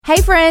Hey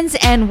friends,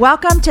 and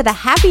welcome to the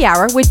Happy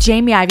Hour with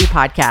Jamie Ivey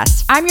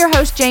podcast. I'm your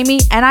host,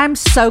 Jamie, and I'm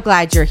so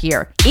glad you're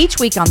here. Each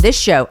week on this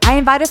show, I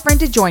invite a friend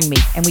to join me,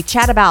 and we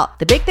chat about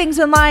the big things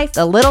in life,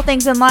 the little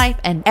things in life,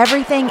 and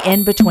everything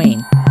in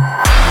between.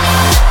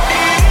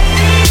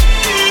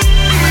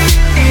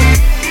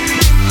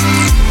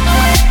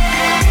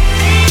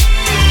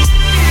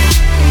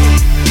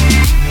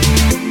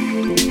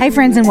 Hey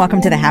friends, and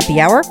welcome to the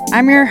Happy Hour.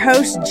 I'm your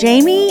host,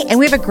 Jamie, and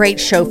we have a great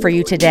show for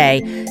you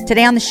today.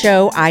 Today on the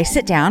show, I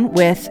sit down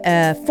with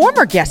a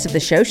former guest of the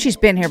show. She's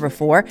been here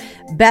before,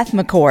 Beth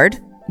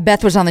McCord.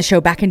 Beth was on the show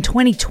back in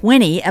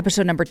 2020,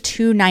 episode number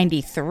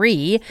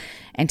 293.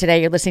 And today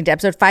you're listening to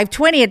episode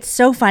 520. It's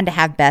so fun to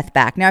have Beth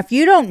back. Now, if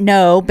you don't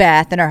know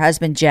Beth and her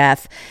husband,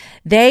 Jeff,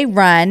 they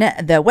run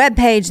the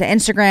webpage, the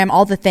Instagram,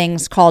 all the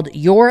things called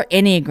Your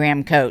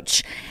Enneagram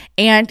Coach.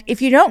 And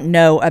if you don't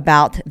know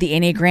about the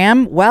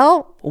Enneagram,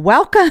 well,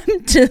 welcome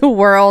to the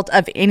world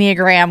of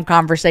Enneagram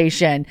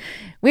conversation.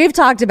 We've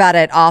talked about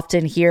it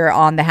often here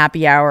on the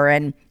Happy Hour,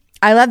 and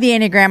I love the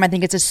Enneagram. I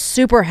think it's a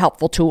super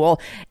helpful tool.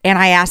 And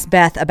I asked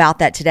Beth about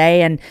that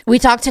today. And we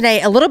talked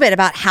today a little bit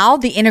about how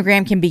the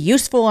Enneagram can be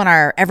useful in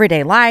our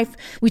everyday life.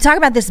 We talk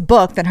about this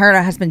book that her and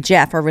her husband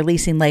Jeff are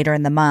releasing later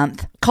in the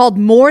month called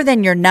More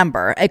Than Your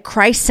Number, a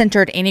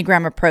Christ-centered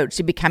Enneagram approach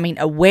to becoming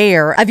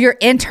aware of your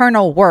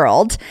internal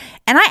world.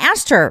 And I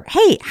asked her,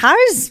 hey, how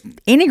is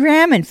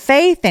Enneagram and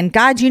faith and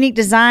God's unique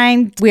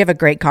design? We have a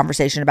great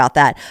conversation about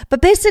that.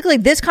 But basically,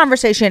 this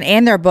conversation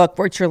and their book,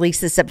 which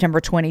releases September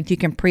 20th, you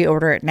can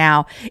pre-order it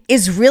now,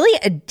 is really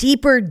a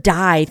deeper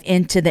dive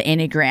into the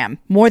Enneagram.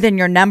 More Than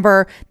Your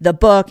Number, the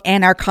book,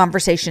 and our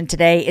conversation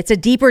today. It's a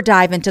deeper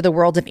dive into the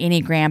world of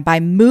Enneagram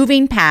by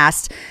moving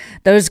past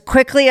those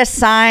quickly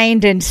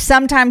assigned and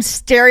sometimes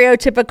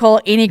stereotypical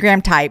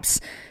Enneagram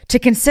types to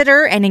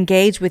consider and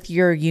engage with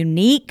your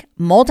unique,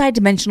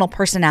 multidimensional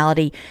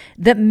personality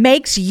that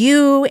makes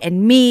you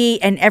and me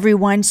and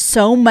everyone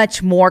so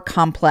much more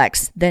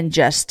complex than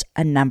just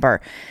a number.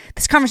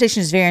 This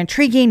conversation is very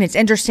intriguing. It's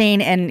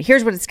interesting. And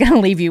here's what it's going to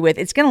leave you with.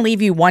 It's going to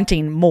leave you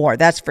wanting more.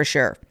 That's for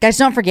sure. Guys,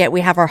 don't forget,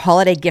 we have our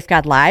holiday gift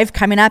guide live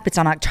coming up. It's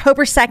on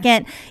October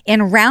 2nd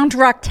in Round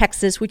Rock,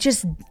 Texas, which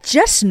is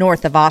just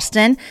north of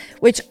Austin,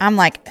 which I'm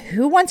like,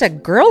 who wants a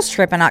girls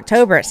trip in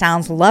October? It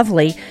sounds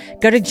lovely.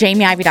 Go to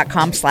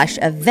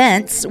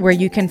jamieivey.com/events where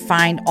you can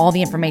find all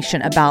the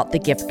information about the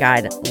gift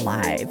guide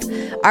live.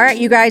 All right,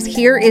 you guys,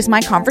 here is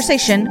my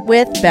conversation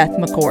with Beth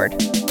McCord.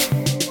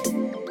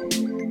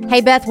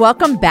 Hey, Beth,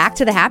 welcome back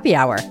to the Happy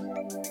Hour.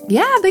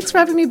 Yeah, thanks for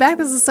having me back.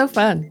 This is so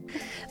fun.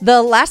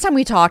 The last time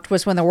we talked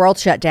was when the world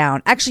shut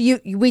down.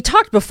 Actually, we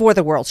talked before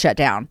the world shut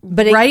down.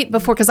 But right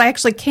before, because I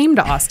actually came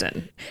to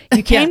Austin.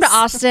 You came to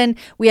Austin.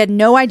 We had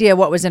no idea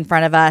what was in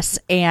front of us.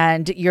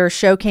 And your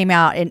show came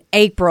out in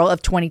April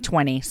of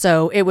 2020.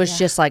 So it was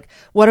just like,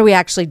 what are we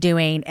actually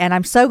doing? And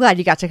I'm so glad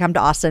you got to come to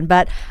Austin.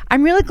 But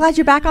I'm really glad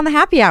you're back on the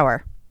Happy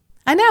Hour.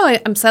 I know.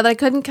 I'm sad that I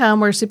couldn't come.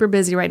 We're super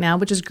busy right now,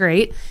 which is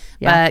great.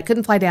 Yeah. But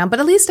couldn't fly down.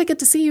 But at least I get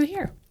to see you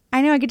here.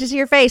 I know, I get to see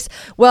your face.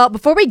 Well,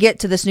 before we get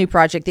to this new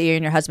project that you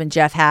and your husband,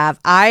 Jeff, have,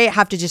 I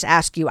have to just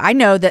ask you, I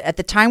know that at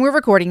the time we're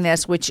recording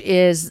this, which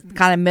is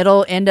kind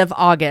of end of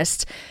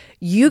August,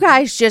 you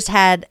guys just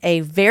had a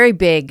very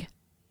big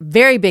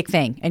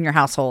thing in your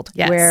household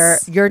where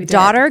your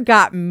daughter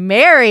got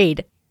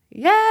married.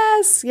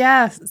 Yes.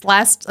 A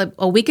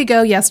week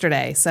ago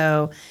yesterday.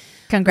 So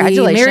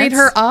congratulations. We married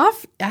her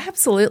off.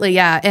 Absolutely.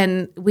 Yeah.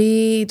 And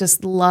we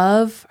just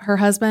love her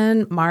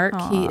husband, Mark.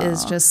 Aww. He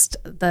is just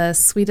the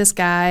sweetest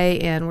guy.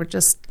 And we're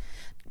just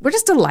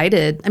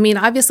delighted. I mean,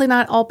 obviously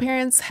not all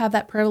parents have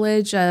that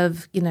privilege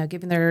of,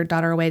 giving their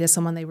daughter away to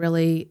someone they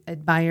really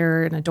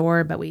admire and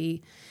adore, but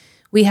we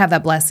have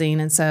that blessing.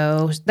 And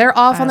so they're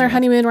off on their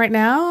honeymoon right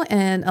now,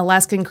 an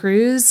Alaskan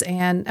cruise.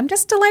 And I'm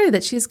just delighted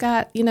that she's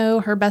got,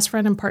 her best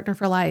friend and partner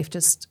for life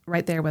just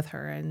right there with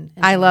her. And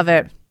I love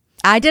it.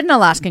 I did an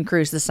Alaskan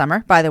cruise this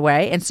summer, by the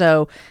way, and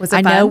so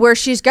I know where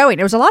she's going.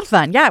 It was a lot of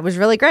fun. Yeah, it was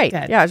really great.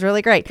 Good. Yeah, it was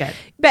really great. Good.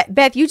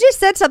 Beth, you just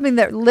said something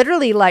that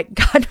literally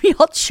got me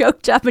all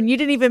choked up, and you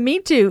didn't even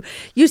mean to.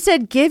 You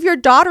said, give your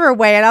daughter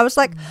away, and I was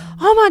like,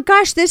 oh my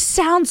gosh, this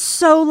sounds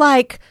so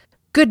like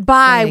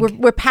goodbye.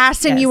 We're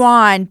passing you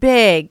on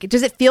big.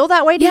 Does it feel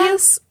that way to you?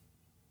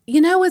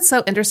 You know, it's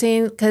so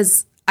interesting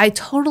because I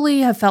totally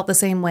have felt the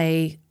same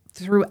way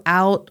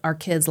throughout our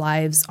kids'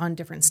 lives on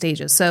different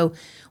stages. So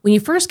when you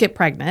first get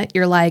pregnant,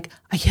 you're like,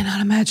 I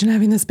cannot imagine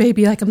having this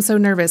baby. Like, I'm so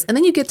nervous. And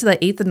then you get to the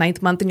 8th and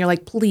 9th month and you're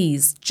like,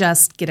 please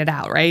just get it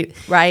out, right?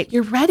 Right.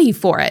 You're ready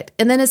for it.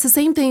 And then it's the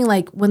same thing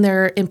like when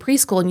they're in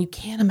preschool and you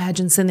can't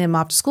imagine sending them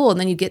off to school. And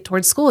then you get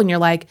towards school and you're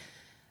like,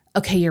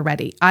 okay, you're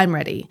ready. I'm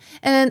ready.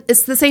 And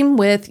it's the same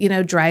with,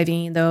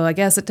 driving, though I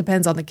guess it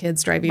depends on the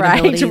kids' driving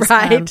abilities.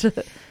 Right.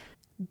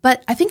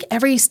 But I think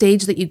every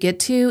stage that you get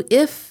to,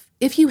 if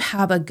you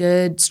have a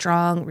good,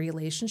 strong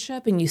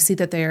relationship and you see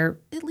that they're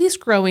at least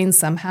growing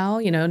somehow,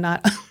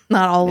 not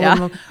all of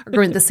them are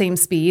growing at the same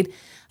speed,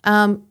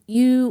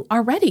 you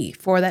are ready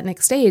for that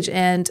next stage.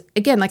 And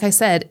again, like I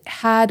said,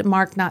 had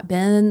Mark not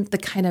been the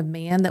kind of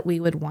man that we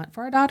would want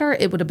for our daughter,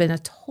 it would have been a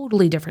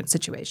totally different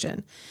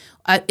situation.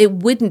 It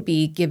wouldn't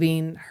be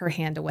giving her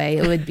hand away.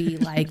 It would be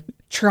like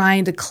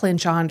trying to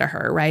clinch onto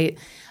her, right?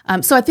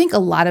 So I think a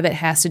lot of it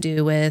has to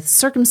do with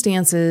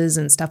circumstances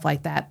and stuff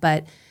like that.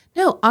 But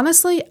no,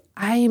 honestly,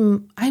 I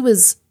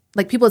was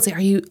like, people would say, are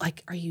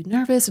you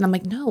nervous? And I'm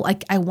like, no,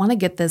 like, I want to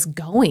get this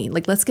going.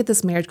 Like, let's get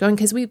this marriage going,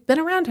 because we've been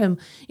around him,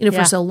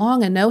 for so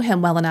long and know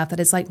him well enough that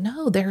it's like,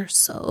 no, they're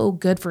so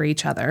good for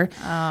each other.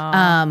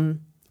 And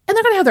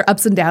they're going to have their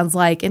ups and downs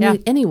like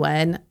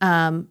anyone.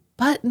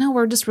 But no,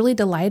 we're just really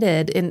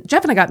delighted. And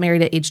Jeff and I got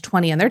married at age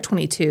 20 and they're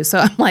 22. So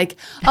I'm like,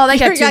 oh, they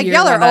got 2 years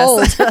y'all are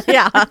old.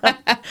 Yeah.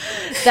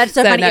 That's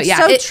so funny. No,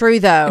 it's true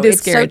though.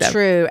 It's so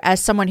true.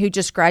 As someone who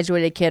just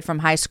graduated a kid from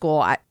high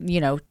school,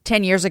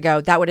 10 years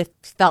ago, that would have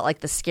felt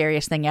like the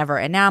scariest thing ever.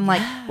 And now I'm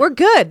like, we're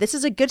good. This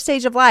is a good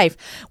stage of life.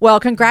 Well,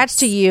 congrats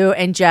to you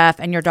and Jeff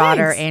and your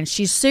daughter. Thanks. And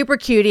she's super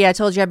cutie. I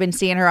told you I've been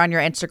seeing her on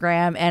your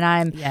Instagram, and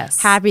I'm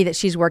happy that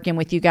she's working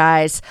with you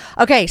guys.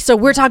 Okay. So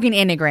we're talking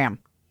Enneagram.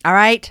 All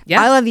right.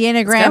 Yeah. I love the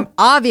Enneagram.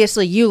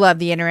 Obviously, you love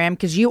the Enneagram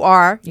because you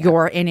are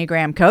your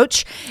Enneagram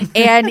coach.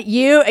 And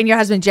you and your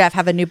husband, Jeff,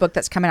 have a new book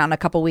that's coming out in a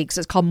couple weeks.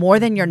 It's called More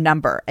Than Your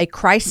Number, a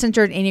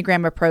Christ-centered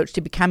Enneagram approach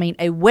to becoming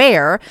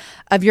aware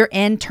of your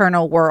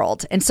internal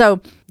world. And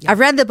so I've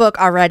read the book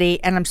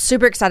already, and I'm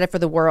super excited for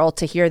the world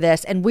to hear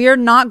this. And we're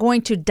not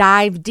going to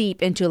dive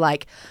deep into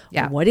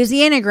what is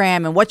the Enneagram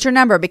and what's your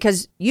number,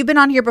 because you've been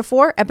on here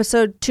before,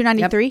 episode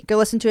 293. Go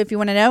listen to it if you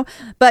want to know.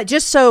 But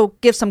just so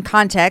give some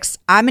context,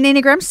 I'm an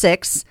Enneagram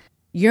 6.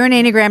 You're an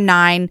Enneagram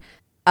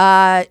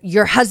 9.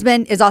 Your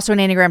husband is also an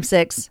Enneagram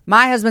 6.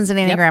 My husband's an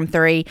Enneagram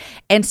 3.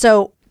 And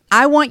so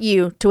I want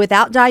you to,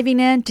 without diving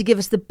in, to give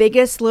us the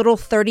biggest little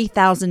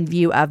 30,000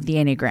 view of the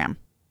Enneagram.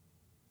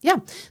 Yeah.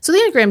 So the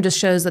Enneagram just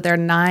shows that there are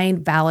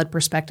 9 valid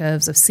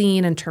perspectives of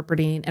seeing,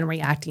 interpreting, and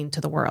reacting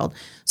to the world.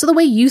 So the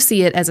way you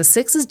see it as a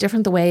 6 is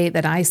different the way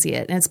that I see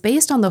it. And it's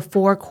based on the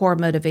 4 core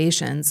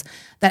motivations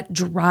that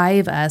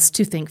drive us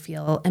to think,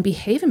 feel, and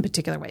behave in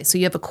particular ways. So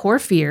you have a core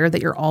fear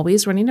that you're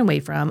always running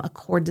away from, a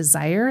core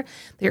desire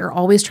that you're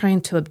always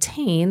trying to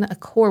obtain, a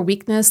core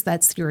weakness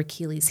that's your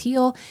Achilles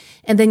heel,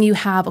 and then you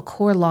have a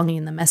core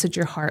longing, the message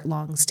your heart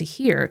longs to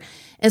hear.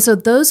 And so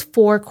those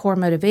 4 core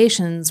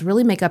motivations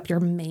really make up your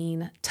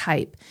main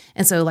type.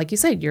 And so like you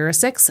said, you're a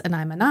 6 and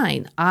I'm a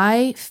 9.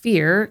 I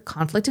fear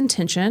conflict and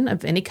tension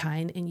of any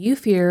kind, and you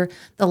fear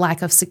the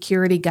lack of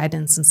security,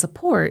 guidance, and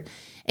support.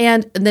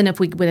 And then if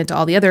we went into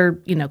all the other,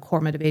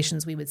 core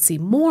motivations, we would see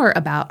more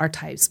about our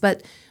types.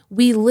 But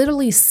we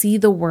literally see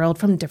the world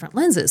from different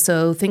lenses.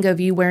 So think of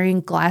you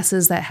wearing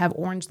glasses that have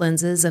orange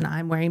lenses and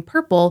I'm wearing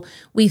purple.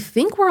 We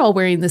think we're all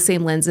wearing the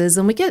same lenses,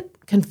 and we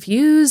get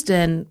confused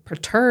and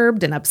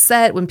perturbed and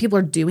upset when people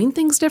are doing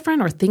things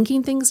different or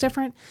thinking things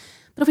different.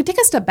 But if we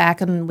take a step back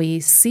and we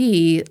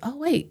see, oh,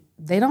 wait,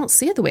 they don't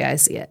see it the way I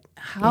see it.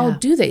 How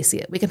do they see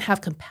it? We can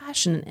have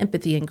compassion and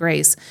empathy and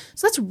grace.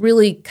 So that's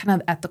really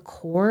kind of at the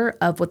core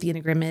of what the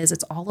Enneagram is.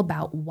 It's all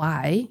about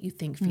why you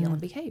think, feel, and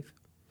behave.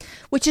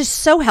 Which is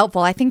so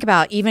helpful. I think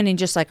about even in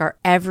just like our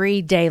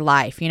everyday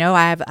life.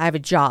 I have a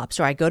job,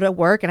 so I go to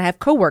work, and I have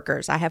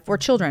coworkers. I have 4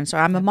 children, so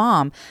I'm a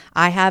mom.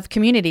 I have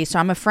community, so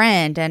I'm a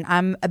friend, and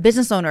I'm a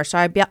business owner, so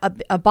I'm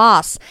a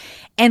boss.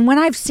 And when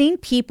I've seen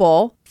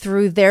people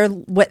through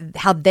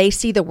how they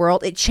see the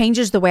world, it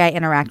changes the way I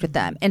interact with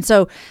them. And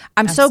so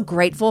I'm so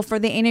grateful for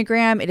the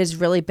Enneagram. It has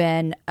really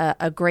been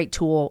a great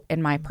tool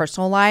in my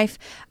personal life.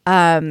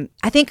 I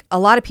think a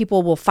lot of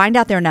people will find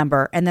out their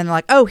number and then they're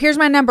like, oh, here's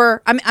my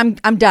number.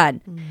 I'm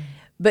done.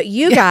 But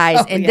you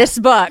guys in this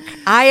book,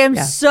 I am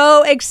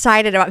so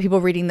excited about people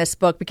reading this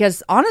book,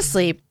 because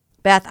honestly,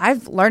 Beth,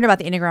 I've learned about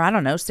the Enneagram, I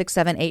don't know, 6,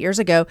 7, 8 years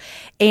ago.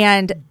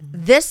 And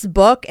this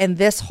book and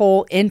this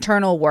whole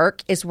internal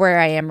work is where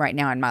I am right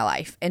now in my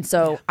life. And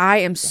so I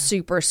am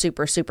super,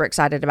 super, super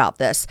excited about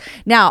this.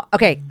 Now,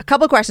 okay, a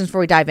couple of questions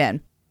before we dive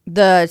in.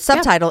 The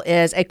subtitle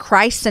is A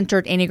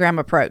Christ-Centered Enneagram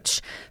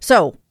Approach.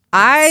 So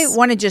I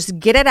want to just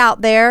get it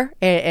out there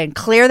and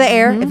clear the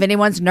air. If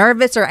anyone's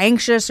nervous or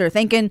anxious or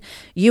thinking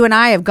you and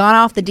I have gone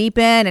off the deep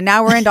end and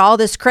now we're into all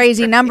this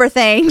crazy number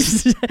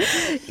things,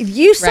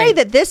 you say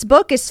that this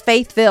book is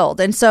faith-filled.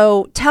 And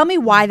so tell me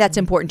why that's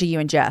important to you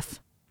and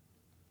Jeff.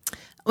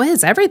 Well,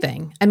 it's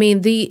everything. I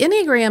mean, the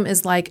Enneagram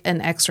is like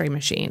an X-ray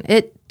machine.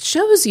 It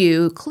shows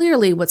you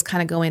clearly what's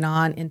kind of going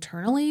on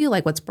internally,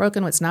 like what's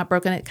broken, what's not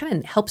broken. It kind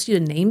of helps you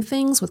to name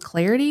things with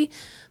clarity.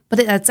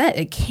 But that's it.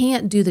 It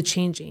can't do the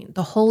changing.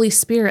 The Holy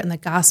Spirit and the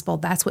gospel,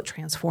 that's what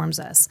transforms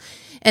us.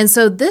 And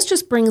so this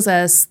just brings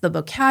us the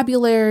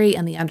vocabulary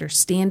and the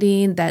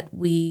understanding that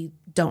we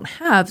don't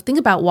have. Think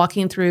about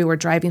walking through or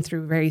driving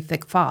through very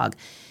thick fog.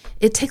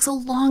 It takes a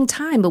long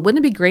time, but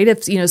wouldn't it be great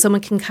if,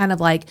 someone can kind of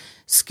like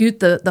scoot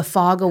the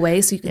fog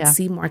away so you can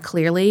see more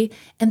clearly?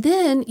 And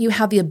then you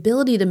have the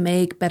ability to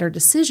make better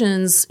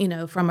decisions,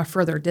 from a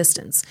further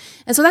distance.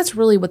 And so that's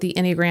really what the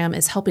Enneagram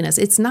is helping us.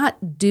 It's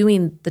not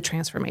doing the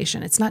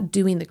transformation. It's not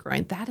doing the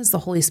growing. That is the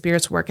Holy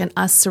Spirit's work and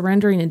us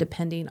surrendering and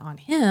depending on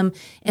Him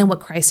and what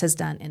Christ has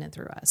done in and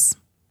through us.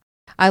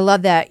 I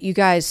love that you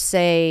guys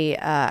say,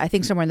 I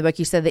think somewhere in the book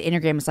you said the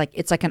Enneagram is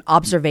it's like an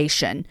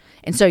observation.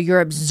 And so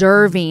you're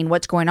observing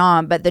what's going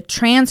on, but the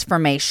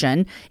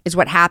transformation is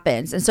what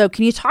happens. And so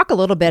can you talk a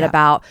little bit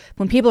about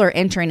when people are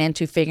entering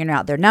into figuring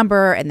out their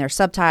number and their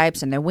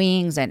subtypes and their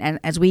wings, and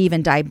as we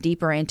even dive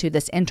deeper into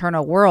this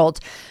internal world,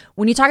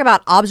 when you talk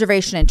about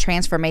observation and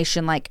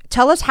transformation,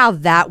 tell us how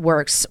that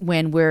works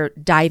when we're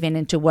diving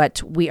into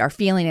what we are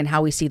feeling and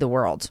how we see the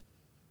world.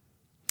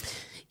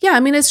 Yeah,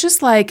 I mean, it's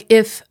just like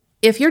if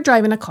you're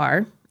driving a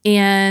car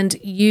and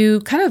you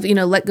kind of,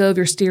 let go of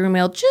your steering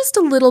wheel just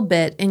a little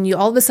bit and you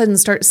all of a sudden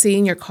start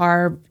seeing your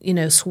car,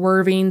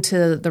 swerving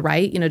to the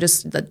right,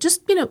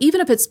 just even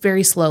if it's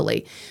very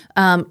slowly,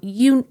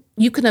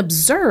 you can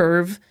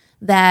observe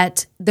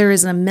that there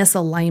is a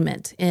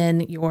misalignment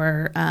in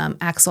your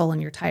axle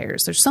and your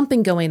tires. There's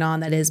something going on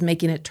that is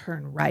making it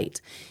turn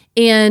right.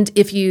 And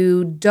if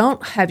you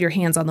don't have your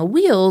hands on the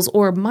wheels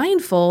or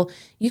mindful,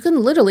 you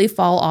can literally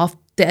fall off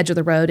the edge of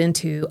the road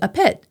into a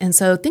pit. And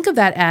so think of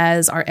that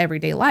as our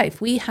everyday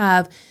life. We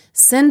have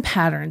sin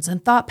patterns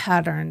and thought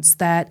patterns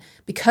that,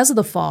 because of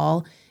the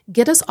fall,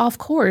 get us off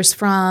course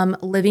from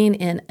living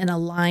in an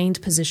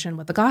aligned position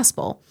with the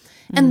gospel.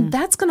 And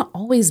that's going to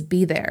always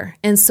be there.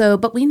 And so,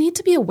 but we need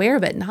to be aware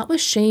of it, not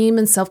with shame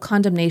and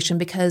self-condemnation,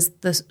 because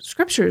the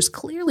scriptures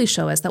clearly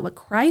show us that what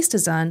Christ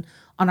has done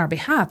on our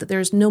behalf, that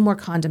there's no more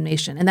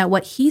condemnation, and that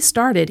what He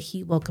started,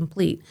 He will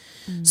complete.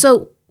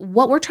 So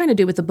what we're trying to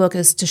do with the book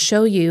is to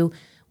show you,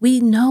 we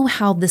know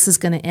how this is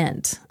going to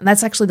end. And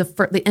that's actually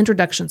the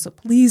introduction. So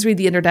please read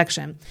the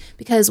introduction,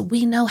 because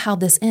we know how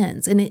this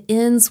ends. And it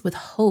ends with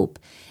hope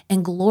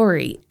and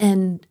glory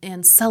and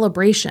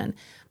celebration.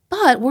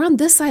 But we're on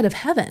this side of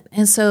heaven.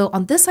 And so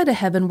on this side of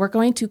heaven, we're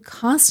going to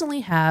constantly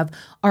have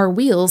our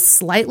wheels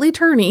slightly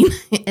turning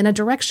in a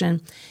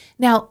direction.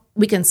 Now,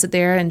 we can sit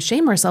there and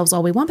shame ourselves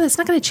all we want, but it's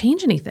not going to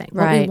change anything.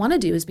 What we want to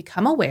do is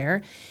become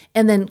aware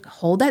and then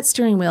hold that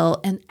steering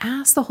wheel and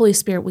ask the Holy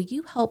Spirit, will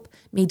you help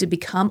me to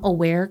become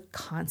aware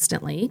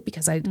constantly?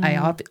 Because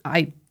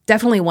I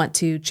definitely want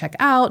to check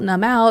out,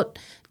 numb out,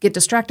 get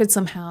distracted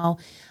somehow.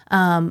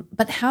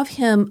 But have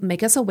Him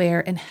make us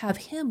aware and have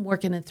Him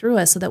working it through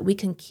us so that we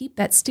can keep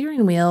that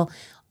steering wheel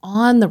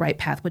on the right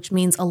path, which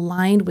means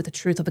aligned with the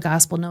truth of the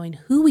gospel, knowing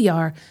who we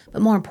are, but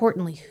more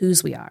importantly,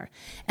 whose we are.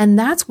 And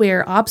that's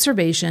where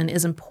observation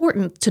is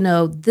important to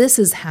know this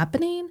is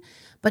happening,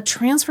 but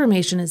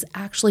transformation is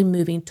actually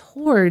moving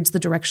towards the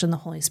direction the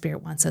Holy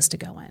Spirit wants us to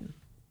go in.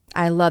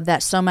 I love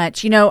that so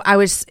much. I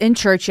was in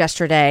church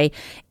yesterday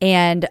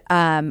and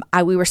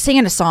we were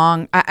singing a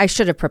song. I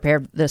should have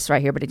prepared this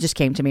right here, but it just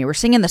came to me. We're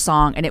singing the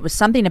song and it was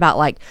something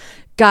about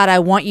God, I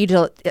want you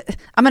to,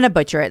 I'm going to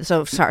butcher it.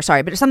 So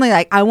sorry, but it's something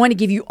like, I want to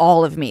give you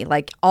all of me,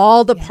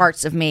 all the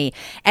parts of me.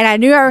 And I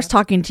knew I was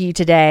talking to you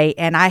today,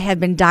 and I have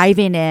been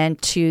diving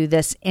into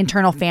this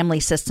internal family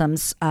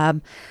systems.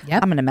 I'm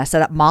going to mess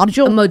it up. A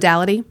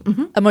modality.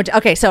 Mm-hmm.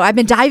 Okay. So I've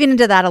been diving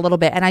into that a little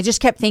bit, and I just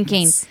kept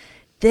thinking,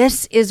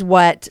 this is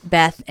what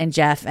Beth and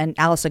Jeff and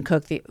Allison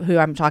Cook, who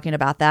I'm talking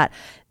about,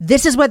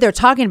 this is what they're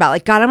talking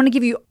about. God, I'm going to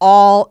give you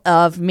all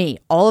of me,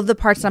 all of the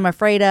parts I'm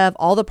afraid of,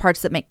 all the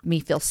parts that make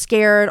me feel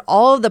scared,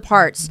 all of the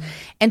parts. Mm-hmm.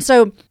 And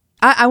so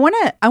I want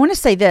to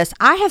say this.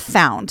 I have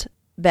found,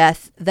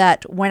 Beth,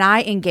 that when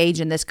I engage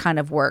in this kind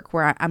of work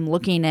where I'm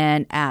looking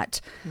in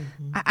at,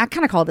 I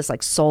kind of call this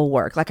soul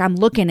work. I'm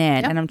looking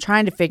in and I'm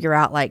trying to figure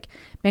out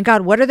man,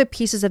 God, what are the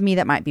pieces of me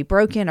that might be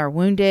broken or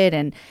wounded?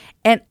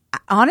 And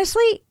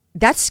honestly,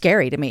 that's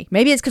scary to me.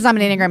 Maybe it's because I'm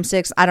an Enneagram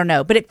 6. I don't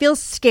know. But it feels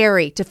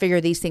scary to figure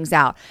these things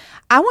out.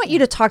 I want you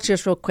to talk to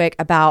us real quick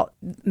about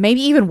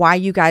maybe even why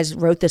you guys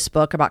wrote this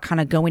book about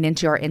kind of going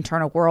into our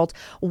internal world.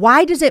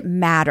 Why does it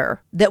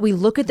matter that we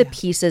look at the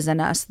pieces in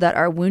us that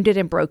are wounded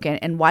and broken?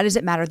 And why does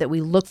it matter that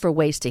we look for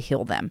ways to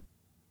heal them?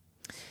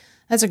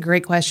 That's a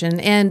great question.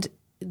 And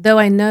though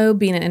I know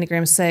being an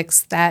Enneagram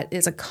 6, that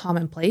is a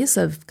common place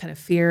of kind of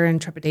fear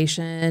and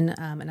trepidation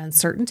and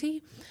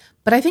uncertainty.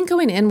 But I think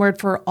going inward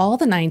for all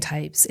the 9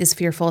 types is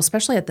fearful,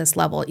 especially at this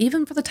level,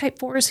 even for the type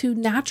 4s who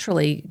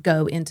naturally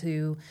go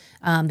into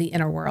the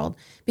inner world.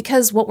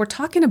 Because what we're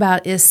talking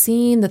about is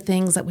seeing the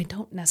things that we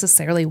don't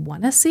necessarily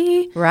want to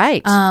see.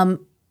 Right.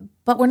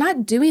 But we're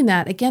not doing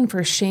that, again,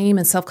 for shame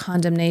and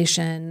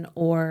self-condemnation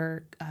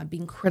or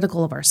being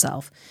critical of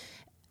ourselves.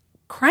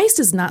 Christ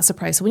is not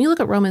surprised. So when you look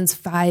at Romans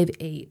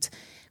 5:8,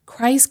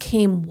 Christ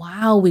came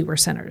while we were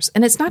sinners.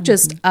 And it's not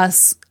just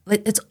us,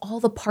 it's all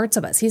the parts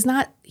of us. He's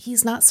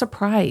not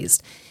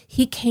surprised.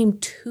 He came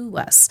to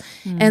us.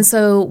 And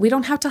so we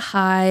don't have to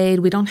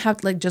hide. We don't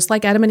have, just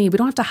like Adam and Eve, we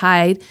don't have to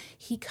hide.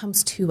 He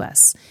comes to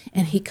us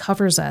and he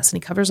covers us,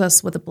 and he covers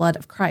us with the blood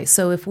of Christ.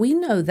 So if we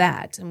know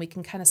that, and we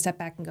can kind of step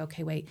back and go,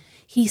 okay, wait,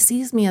 he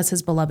sees me as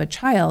his beloved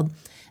child,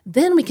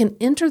 then we can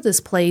enter this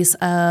place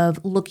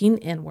of looking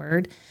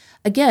inward.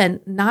 Again,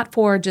 not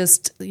for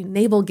just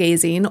navel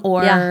gazing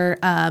or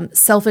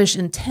selfish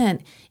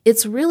intent.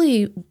 It's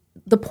really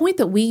the point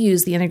that we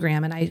use the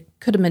Enneagram, and I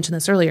could have mentioned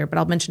this earlier, but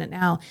I'll mention it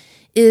now,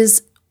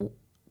 is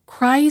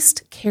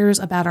Christ cares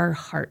about our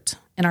heart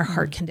and our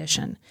heart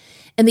condition.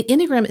 And the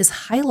Enneagram is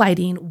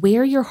highlighting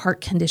where your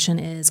heart condition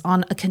is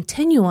on a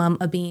continuum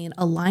of being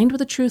aligned with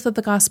the truth of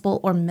the gospel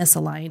or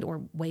misaligned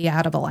or way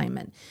out of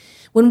alignment.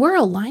 When we're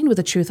aligned with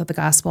the truth of the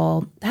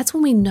gospel, that's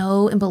when we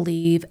know and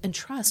believe and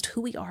trust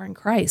who we are in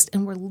Christ,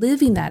 and we're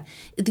living that.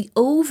 The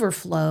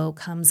overflow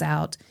comes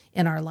out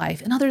in our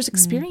life, and others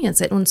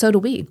experience it, and so do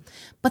we.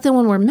 But then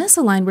when we're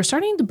misaligned, we're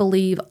starting to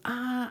believe,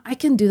 I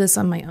can do this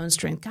on my own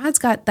strength. God's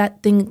got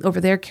that thing over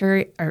there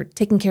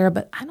taken care of,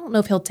 but I don't know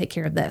if he'll take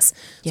care of this.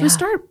 So we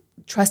start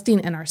trusting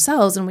in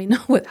ourselves, and we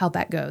know how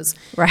that goes.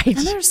 Right. And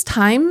there's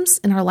times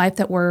in our life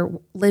that we're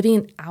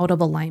living out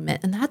of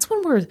alignment. And that's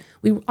when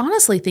we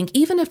honestly think,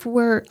 even if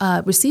we're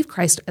receive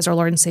Christ as our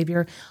Lord and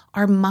Savior,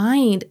 our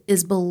mind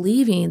is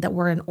believing that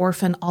we're an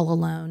orphan all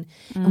alone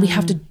and we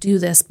have to do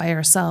this by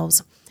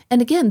ourselves.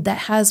 And again, that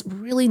has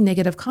really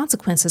negative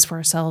consequences for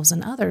ourselves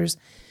and others.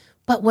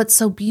 But what's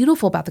so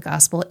beautiful about the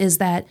gospel is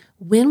that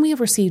when we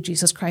have received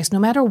Jesus Christ, no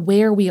matter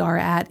where we are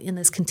at in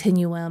this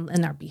continuum,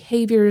 in our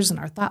behaviors and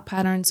our thought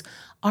patterns,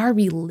 our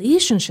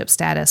relationship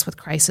status with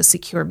Christ is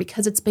secure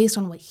because it's based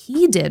on what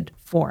he did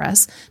for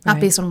us, not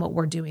based on what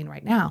we're doing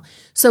right now.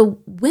 So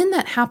when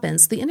that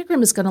happens, the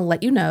Enneagram is going to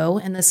let you know,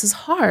 and this is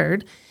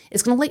hard,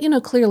 it's going to let you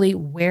know clearly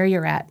where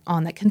you're at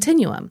on that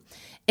continuum.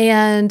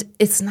 And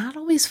it's not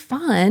always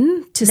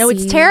fun to see. No,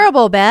 it's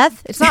terrible,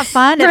 Beth. It's not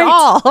fun at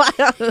all.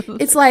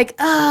 It's like,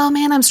 oh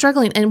man, I'm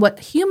struggling. And what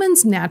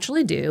humans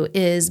naturally do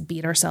is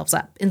beat ourselves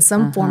up in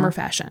some form or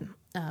fashion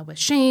with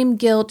shame,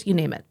 guilt, you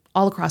name it,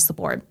 all across the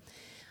board.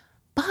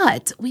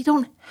 But we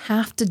don't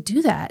have to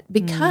do that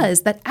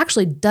because that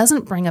actually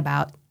doesn't bring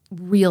about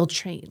real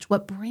change.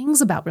 What brings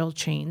about real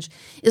change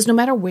is no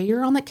matter where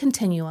you're on that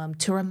continuum,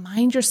 to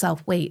remind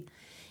yourself, wait,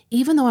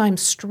 even though I'm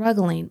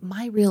struggling,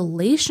 my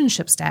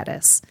relationship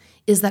status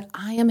is that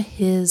I am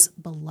his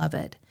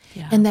beloved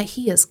and that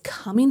he is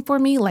coming for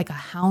me like a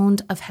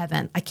hound of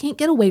heaven. I can't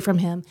get away from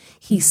him.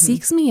 He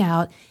seeks me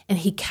out and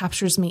he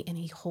captures me and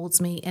he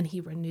holds me and he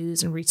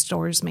renews and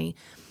restores me.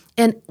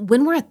 And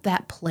when we're at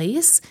that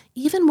place,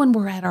 even when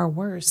we're at our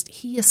worst,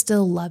 he is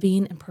still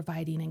loving and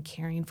providing and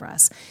caring for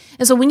us.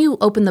 And so when you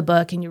open the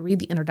book and you read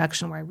the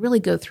introduction where I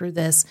really go through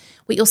this,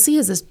 what you'll see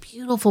is this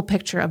beautiful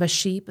picture of a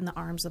sheep in the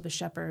arms of a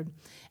shepherd.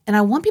 And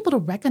I want people to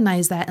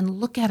recognize that and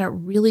look at it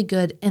really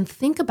good and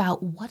think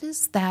about, what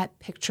does that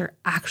picture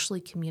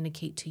actually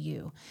communicate to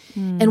you?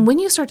 And when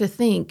you start to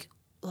think,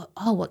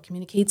 oh, what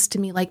communicates to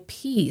me like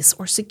peace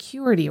or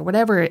security or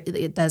whatever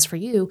it does for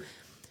you,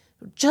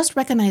 just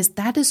recognize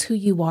that is who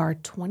you are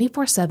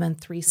 24/7,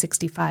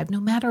 365, no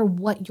matter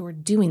what you're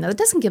doing. Now, that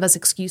doesn't give us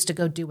excuse to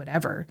go do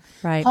whatever.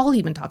 Right. Paul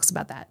even talks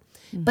about that.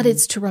 But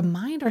it's to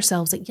remind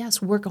ourselves that,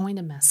 yes, we're going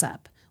to mess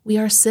up. We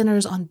are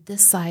sinners on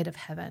this side of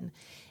heaven.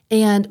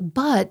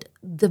 But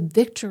the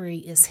victory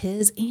is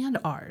his and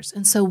ours.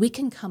 And so we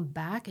can come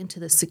back into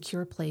the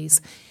secure place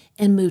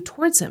and move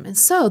towards him. And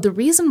so the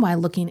reason why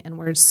looking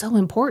inward is so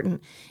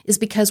important is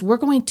because we're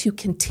going to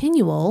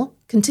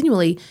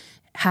continually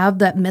have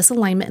that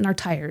misalignment in our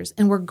tires,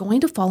 and we're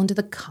going to fall into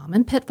the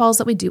common pitfalls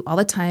that we do all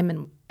the time.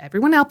 And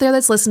everyone out there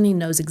that's listening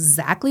knows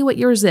exactly what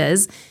yours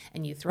is.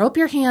 And you throw up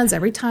your hands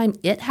every time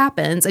it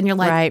happens, and you're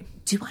like,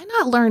 do I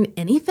not learn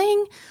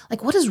anything?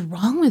 Like, what is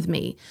wrong with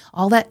me?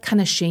 All that kind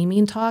of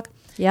shaming talk.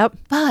 Yep.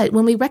 But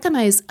when we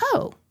recognize,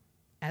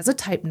 as a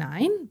type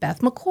 9, Beth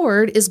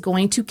McCord is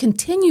going to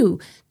continue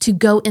to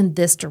go in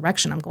this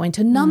direction. I'm going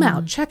to numb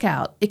out, check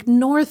out,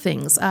 ignore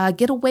things,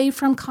 get away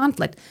from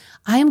conflict.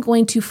 I am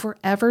going to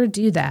forever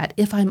do that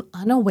if I'm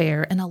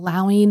unaware and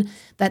allowing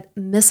that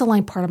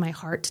misaligned part of my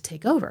heart to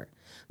take over.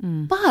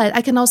 But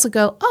I can also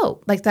go,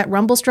 like that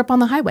rumble strip on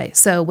the highway.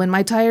 So when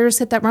my tires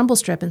hit that rumble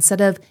strip, instead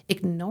of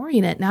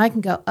ignoring it, now I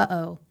can go,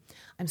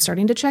 I'm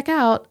starting to check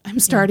out. I'm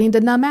starting to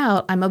numb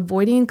out. I'm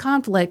avoiding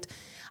conflict.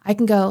 I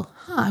can go,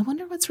 I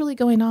wonder what's really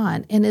going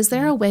on. And is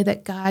there a way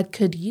that God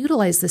could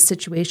utilize this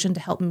situation to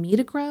help me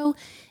to grow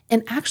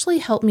and actually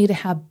help me to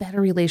have better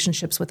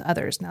relationships with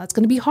others? Now, it's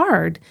going to be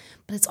hard,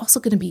 but it's also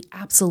going to be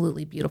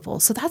absolutely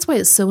beautiful. So that's why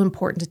it's so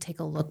important to take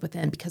a look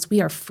within, because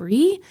we are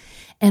free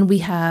and we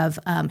have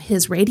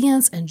his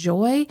radiance and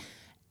joy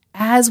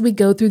as we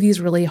go through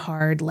these really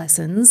hard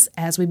lessons,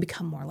 as we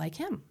become more like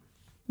him.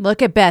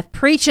 Look at Beth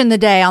preaching the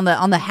day on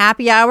the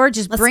happy hour,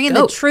 just bringing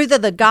the truth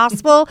of the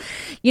gospel.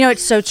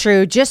 It's so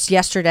true. Just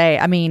yesterday,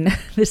 I mean,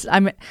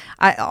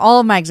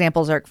 all of my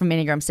examples are from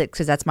Enneagram 6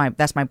 because that's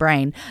my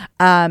brain.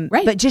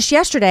 Right. But just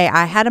yesterday,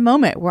 I had a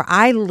moment where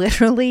I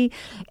literally,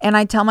 and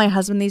I tell my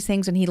husband these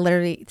things, and he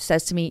literally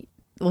says to me,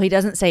 well, he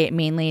doesn't say it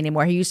meanly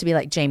anymore. He used to be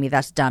like, Jamie,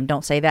 that's dumb.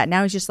 Don't say that.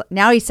 Now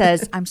he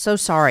says, I'm so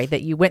sorry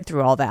that you went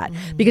through all that,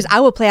 because I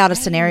will play out a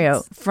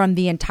scenario from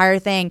the entire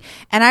thing.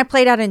 And I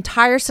played out an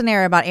entire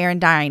scenario about Aaron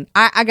dying.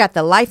 I got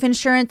the life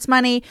insurance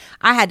money.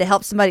 I had to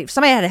help somebody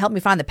had to help me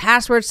find the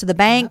passwords to the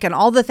bank and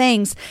all the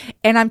things.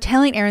 And I'm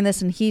telling Aaron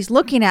this, and he's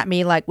looking at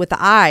me like with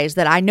the eyes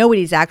that I know what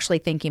he's actually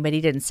thinking, but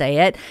he didn't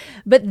say it.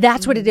 But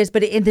that's what it is.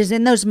 But it is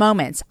in those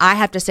moments I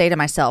have to say to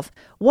myself,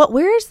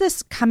 where is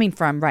this coming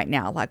from right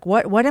now? Like,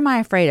 what am I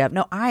afraid of?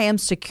 No, I am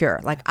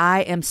secure. Like,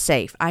 I am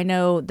safe. I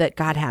know that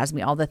God has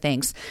me, all the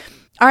things.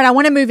 All right, I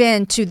want to move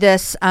into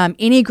this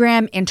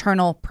Enneagram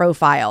internal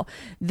profile.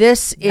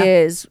 This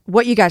is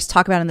what you guys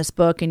talk about in this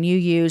book, and you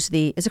use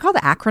is it called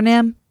the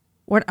acronym?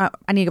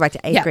 I need to go back to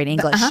 8th grade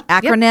English.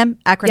 Acronym?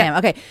 Yep.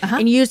 Acronym. Yep. Okay.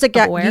 And you use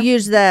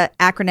the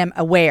acronym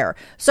AWARE.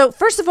 So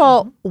first of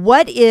all,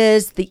 what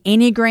is the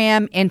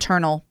Enneagram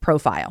internal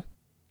profile?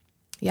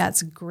 Yeah,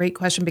 it's a great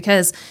question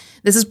because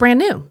this is brand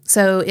new.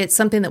 So it's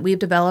something that we've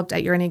developed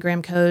at Your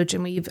Enneagram Coach,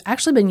 and we've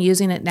actually been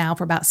using it now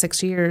for about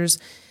 6 years.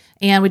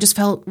 And we just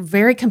felt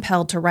very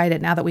compelled to write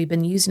it now that we've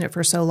been using it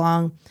for so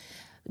long.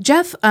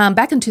 Jeff,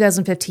 back in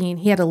 2015,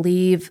 he had to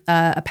leave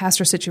a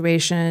pastor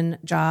situation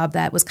job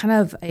that was kind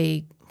of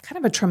a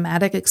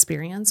traumatic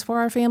experience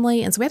for our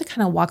family. And so we had to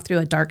kind of walk through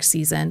a dark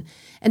season.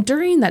 And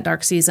during that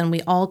dark season,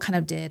 we all kind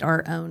of did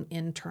our own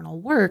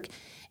internal work.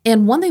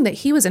 And one thing that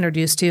he was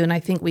introduced to, and I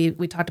think we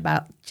talked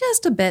about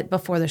just a bit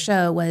before the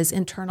show, was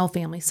internal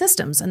family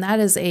systems. And that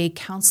is a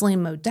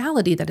counseling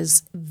modality that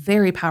is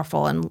very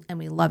powerful, and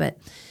we love it.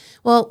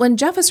 Well, when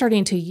Jeff was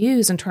starting to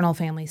use internal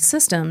family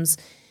systems,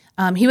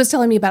 he was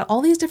telling me about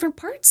all these different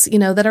parts,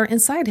 that are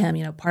inside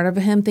him. Part of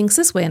him thinks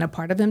this way and a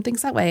part of him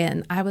thinks that way.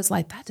 And I was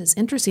like, that is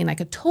interesting. I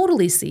could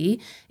totally see.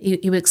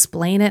 He would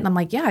explain it. And I'm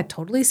like, yeah, I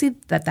totally see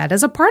that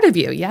is a part of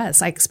you.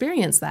 Yes, I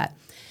experienced that.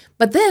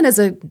 But then as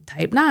a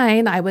type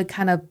 9, I would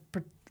kind of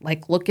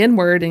like look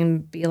inward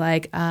and be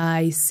like,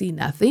 I see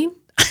nothing.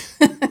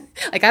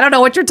 Like, I don't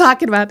know what you're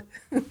talking about.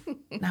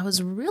 And I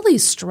was really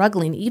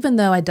struggling, even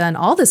though I'd done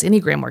all this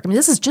Enneagram work. I mean,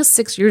 this is just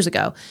 6 years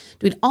ago.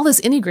 Doing all this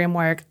Enneagram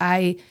work,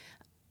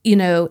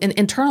 in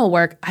internal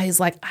work, I was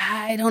like,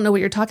 I don't know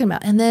what you're talking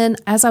about. And then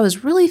as I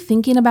was really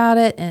thinking about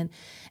it and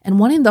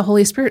wanting the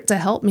Holy Spirit to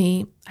help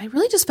me, I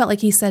really just felt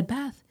like he said,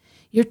 Beth,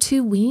 your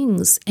 2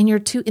 wings and your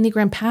 2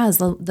 Enneagram paths,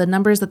 the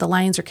numbers that the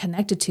lines are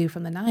connected to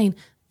from the 9,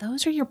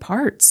 those are your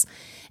parts.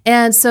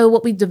 And so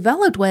what we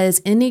developed was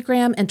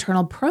Enneagram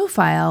internal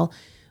profile,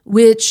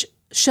 which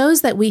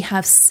shows that we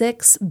have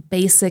 6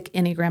 basic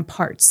Enneagram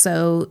parts.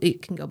 So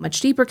it can go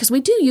much deeper because we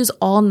do use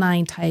all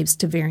 9 types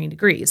to varying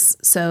degrees.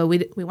 So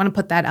we want to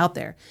put that out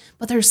there.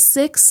 But there's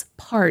 6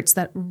 parts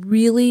that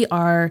really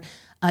are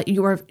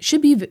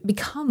should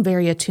become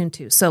very attuned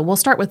to. So we'll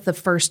start with the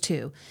first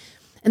 2.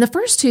 And the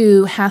first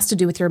 2 has to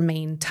do with your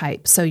main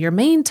type. So your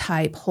main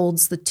type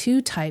holds the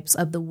 2 types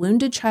of the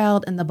wounded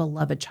child and the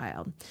beloved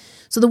child.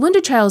 So the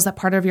wounded child is that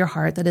part of your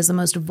heart that is the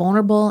most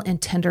vulnerable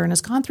and tender and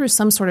has gone through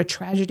some sort of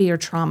tragedy or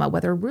trauma,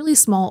 whether really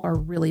small or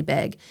really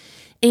big.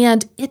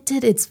 And it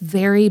did its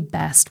very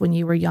best when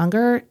you were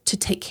younger to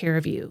take care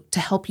of you, to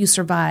help you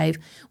survive,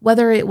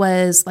 whether it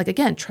was, like,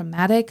 again,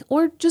 traumatic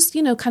or just,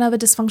 kind of a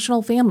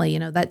dysfunctional family,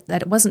 that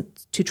it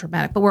wasn't too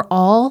traumatic. But we're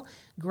all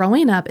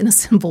growing up in a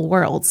sinful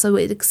world, so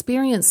it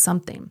experienced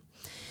something.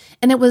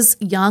 And it was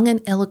young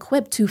and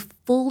ill-equipped to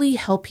fully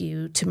help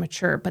you to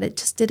mature, but it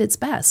just did its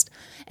best.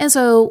 And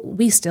so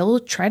we still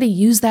try to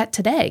use that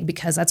today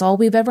because that's all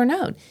we've ever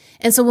known.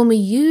 And so when we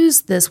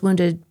use this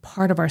wounded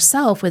part of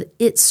ourself with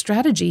its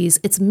strategies,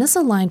 it's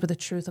misaligned with the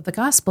truth of the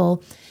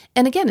gospel.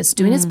 And again, it's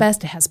doing its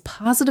best. It has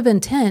positive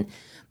intent,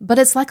 but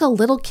it's like a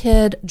little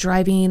kid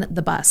driving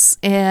the bus.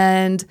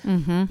 And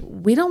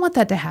we don't want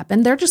that to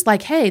happen. They're just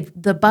like, hey,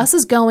 the bus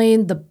is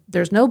going.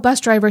 There's no bus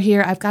driver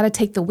here. I've got to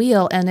take the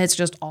wheel. And it's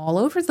just all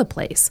over the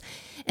place.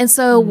 And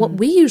so what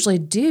we usually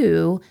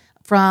do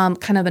from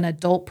kind of an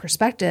adult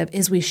perspective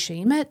is we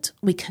shame it.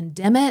 We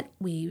condemn it.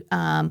 We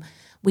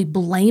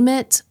blame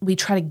it. We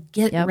try to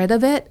get rid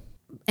of it.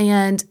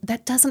 And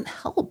that doesn't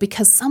help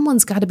because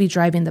someone's got to be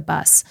driving the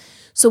bus.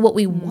 So what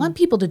we want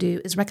people to do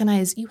is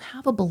recognize you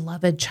have a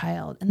beloved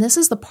child, and this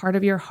is the part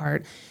of your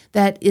heart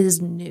that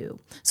is new.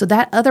 So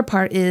that other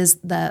part is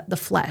the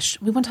flesh.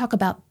 We want to talk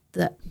about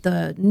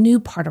the new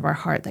part of our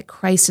heart that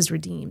Christ has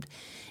redeemed.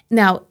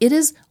 Now, it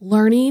is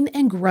learning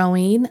and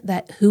growing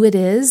that who it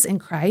is in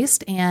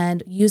Christ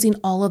and using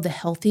all of the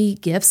healthy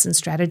gifts and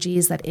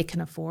strategies that it can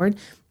afford,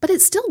 but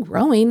it's still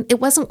growing. It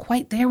wasn't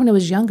quite there when it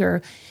was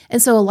younger.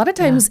 And so a lot of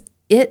times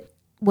it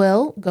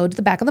will go to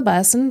the back of the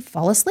bus and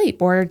fall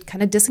asleep or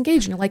kind of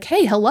disengage. And you're like,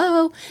 hey,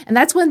 hello. And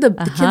that's when the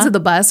kids of the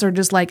bus are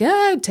just like,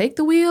 take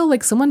the wheel.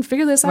 Like, someone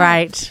figure this out.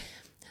 Right.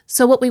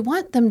 So what we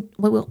want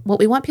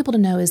people to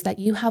know is that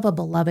you have a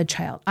beloved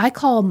child. I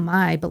call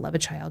my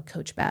beloved child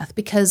Coach Beth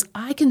because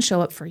I can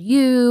show up for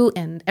you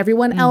and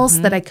everyone else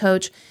that I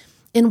coach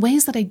in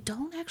ways that I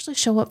don't actually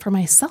show up for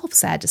myself,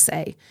 sad to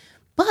say.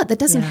 But that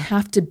doesn't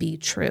have to be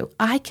true.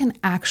 I can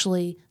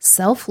actually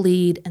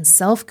self-lead and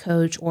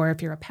self-coach, or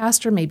if you're a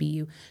pastor, maybe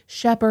you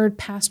shepherd,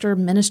 pastor,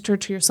 minister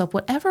to yourself,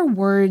 whatever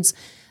words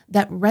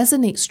that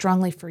resonate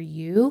strongly for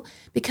you,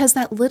 because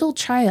that little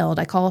child,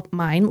 I call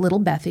mine little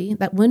Bethy,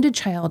 that wounded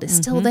child is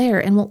still there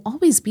and will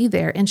always be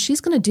there. And she's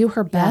going to do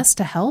her best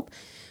to help.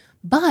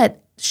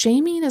 But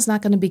shaming is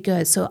not going to be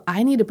good. So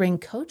I need to bring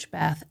Coach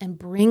Beth and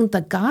bring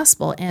the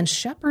gospel and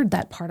shepherd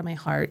that part of my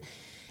heart.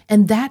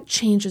 And that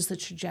changes the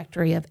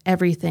trajectory of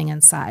everything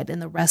inside and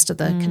the rest of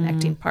the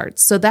connecting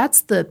parts. So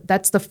that's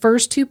the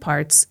first two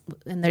parts.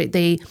 And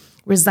they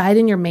reside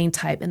in your main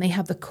type, and they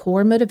have the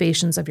core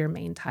motivations of your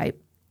main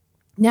type.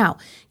 Now,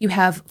 you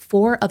have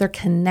 4 other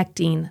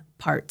connecting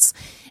parts,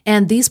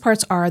 and these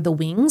parts are the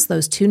wings,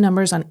 those 2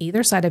 numbers on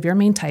either side of your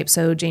main type.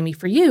 So, Jamie,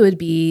 for you, it'd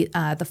be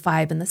the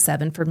 5 and the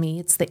 7. For me,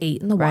 it's the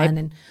 8 and the 1.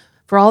 And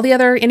for all the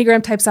other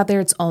Enneagram types out there,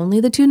 it's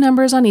only the 2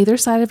 numbers on either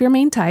side of your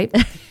main type.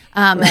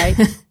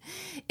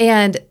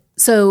 And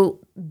so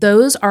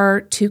those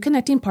are 2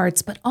 connecting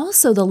parts, but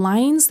also the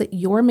lines that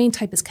your main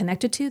type is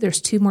connected to,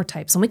 there's 2 more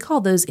types, and we call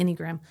those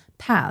Enneagram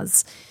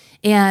paths.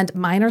 And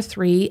mine are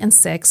 3 and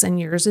 6, and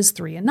yours is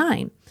 3 and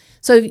 9.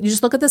 So you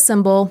just look at the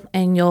symbol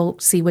and you'll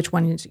see which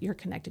one you're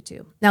connected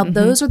to. Now,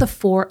 those are the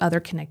 4 other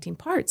connecting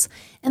parts,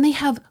 and they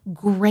have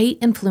great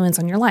influence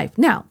on your life.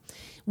 Now,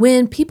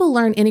 when people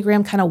learn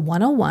Enneagram kind of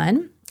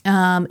 101,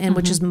 and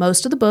which is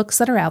most of the books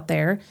that are out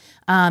there,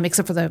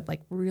 except for the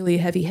like really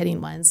heavy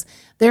hitting ones,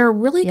 they're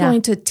really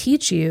going to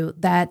teach you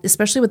that,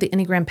 especially with the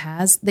Enneagram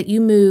paths, that you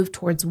move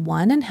towards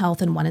 1 in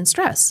health and 1 in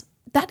stress.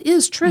 That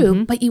is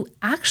true, but you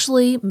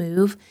actually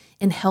move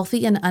in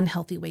healthy and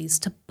unhealthy ways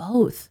to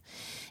both.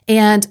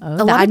 And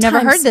a lot of I've never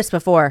heard this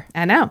before.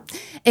 I know.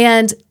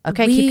 And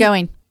keep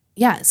going.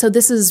 Yeah. So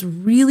this is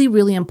really,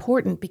 really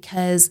important,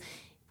 because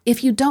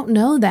if you don't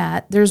know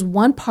that, there's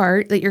one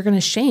part that you're going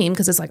to shame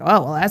because it's like,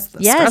 oh, well, that's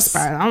the stress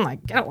part. I'm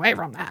like, get away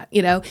from that,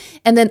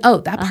 And then,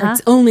 that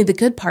part's only the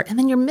good part. And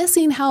then you're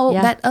missing how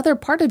that other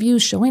part of you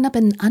is showing up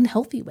in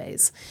unhealthy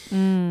ways.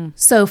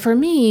 So for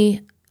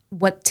me,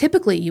 what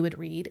typically you would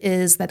read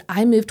is that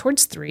I move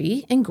towards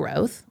 3 in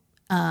growth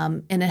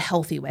in a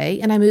healthy way,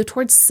 and I move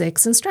towards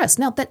 6 in stress.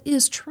 Now, that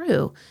is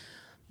true,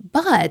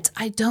 but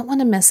I don't want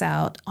to miss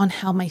out on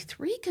how my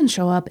 3 can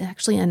show up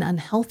actually in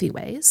unhealthy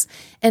ways,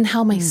 and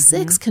how my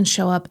 6 can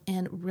show up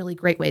in really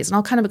great ways. And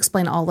I'll kind of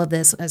explain all of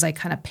this as I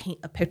kind of paint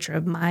a picture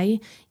of my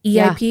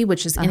EIP,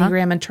 which is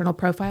Enneagram Internal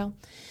Profile.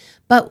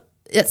 But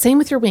same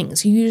with your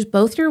wings. You use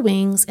both your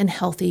wings in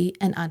healthy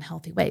and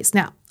unhealthy ways.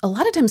 Now, a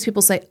lot of times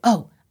people say,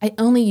 oh, I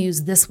only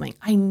use this wing.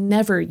 I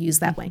never use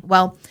that wing.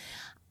 Well,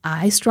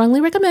 I strongly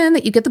recommend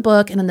that you get the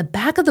book, and in the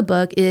back of the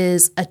book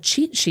is a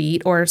cheat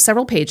sheet or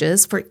several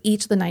pages for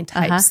each of the 9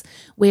 types,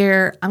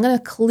 where I'm going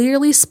to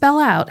clearly spell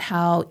out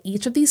how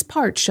each of these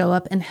parts show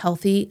up in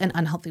healthy and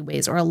unhealthy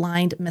ways, or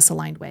aligned,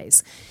 misaligned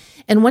ways.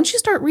 And once you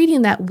start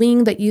reading that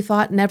wing that you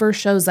thought never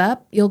shows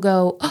up, you'll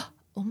go, oh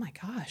my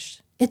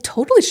gosh, it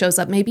totally shows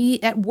up,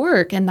 maybe at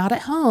work and not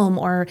at home,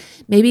 or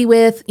maybe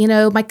with,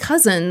 my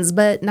cousins,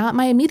 but not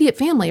my immediate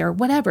family, or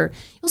whatever.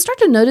 You'll start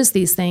to notice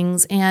these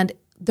things. And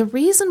the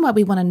reason why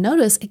we want to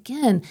notice,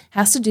 again,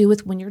 has to do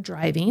with when you're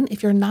driving.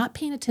 If you're not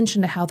paying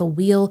attention to how the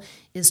wheel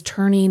is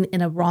turning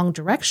in a wrong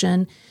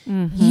direction,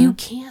 you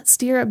can't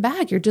steer it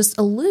back. You're just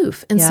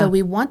aloof. And so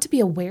we want to be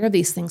aware of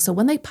these things. So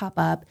when they pop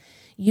up,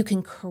 you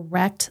can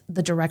correct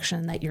the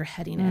direction that you're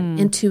heading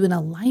into an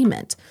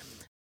alignment.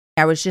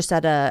 I was just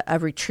at a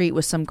retreat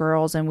with some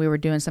girls, and we were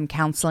doing some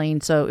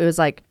counseling. So it was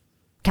like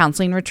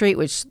counseling retreat,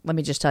 which, let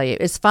me just tell you,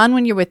 it's fun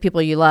when you're with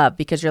people you love,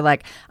 because you're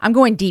like, I'm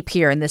going deep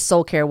here in this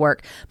soul care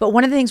work. But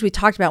one of the things we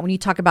talked about when you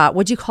talk about,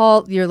 what'd you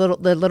call the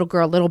little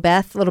girl, little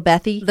Bethy?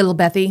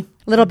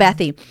 Little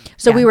Bethy.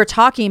 So we were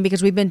talking,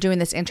 because we've been doing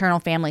this internal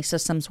family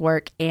systems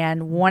work,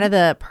 and one of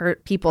the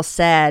people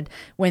said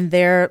when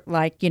their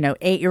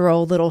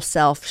 8-year-old little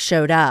self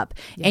showed up,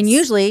 and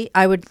usually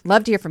I would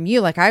love to hear from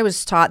you. Like, I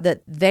was taught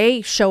that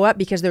they show up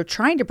because they're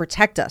trying to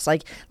protect us.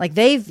 Like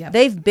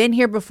they've been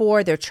here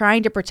before. They're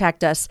trying to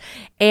protect us.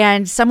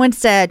 And someone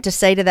said to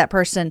say to that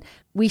person,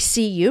 we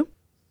see you.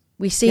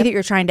 We see that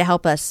you're trying to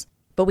help us,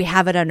 but we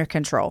have it under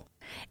control.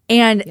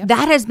 And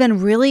that has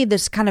been really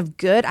this kind of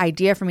good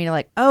idea for me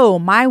to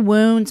my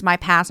wounds, my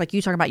past, like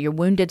you talk about your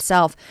wounded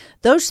self,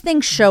 those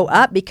things show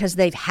up because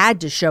they've had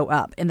to show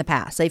up in the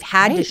past. They've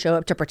had to show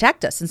up to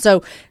protect us. And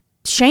so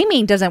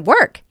shaming doesn't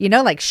work,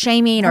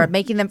 shaming or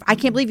making them, I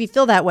can't believe you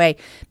feel that way,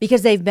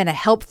 because they've been a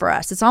help for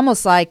us. It's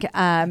almost like,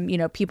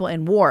 people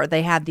in war,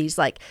 they have these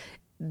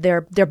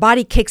their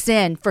body kicks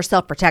in for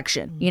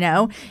self-protection,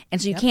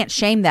 and so you can't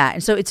shame that.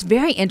 And so it's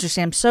very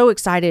interesting. I'm so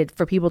excited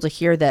for people to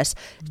hear this.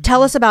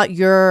 Tell us about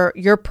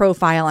your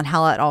profile and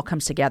how it all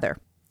comes together.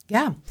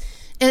 Yeah.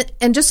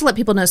 And just to let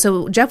people know,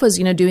 so Jeff was,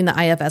 doing the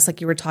IFS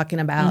like you were talking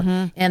about.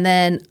 And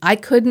then I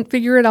couldn't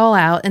figure it all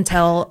out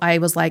until I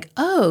was like,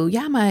 oh,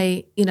 yeah,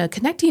 my,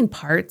 connecting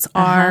parts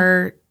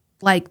are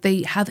like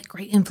they have a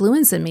great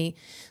influence in me.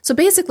 So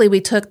basically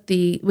we took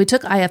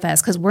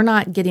IFS because we're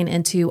not getting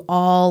into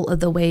all of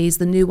the ways,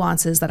 the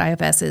nuances that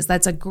IFS is.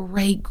 That's a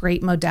great,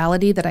 great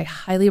modality that I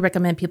highly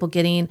recommend people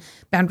getting.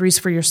 Boundaries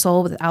for Your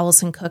Soul with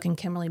Allison Cook and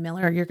Kimberly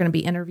Miller. You're going to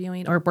be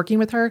interviewing or working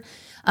with her.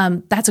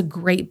 That's a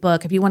great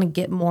book if you want to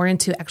get more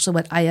into actually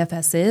what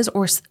IFS is,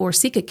 or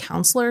seek a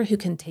counselor who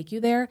can take you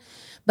there.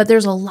 But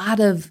there's a lot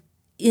of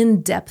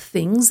in-depth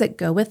things that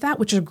go with that,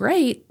 which are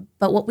great.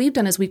 But what we've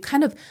done is we've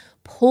kind of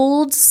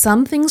pulled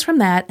some things from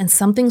that and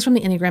some things from the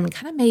Enneagram and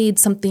kind of made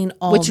something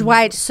all Which is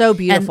why it's so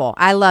beautiful.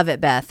 I love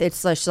it, Beth.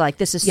 It's just like,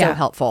 this is so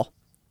helpful.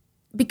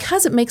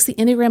 Because it makes the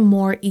Enneagram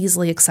more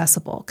easily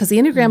accessible. Because the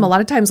Enneagram, a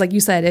lot of times, like you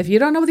said, if you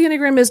don't know what the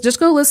Enneagram is, just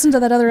go listen to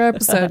that other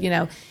episode,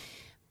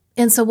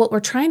 And so what we're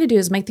trying to do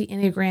is make the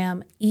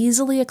Enneagram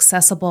easily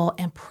accessible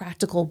and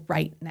practical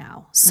right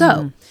now.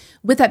 So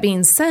with that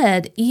being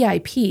said,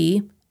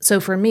 EIP, so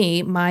for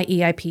me, my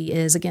EIP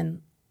is,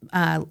 again,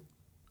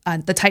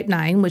 the type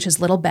 9, which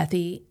is little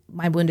Bethy,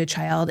 my wounded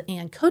child,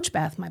 and Coach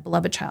Beth, my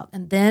beloved child.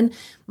 And then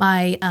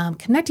my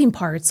connecting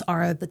parts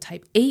are the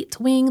type 8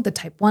 wing, the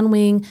type 1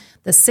 wing,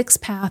 the 6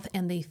 path,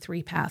 and the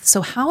 3 path.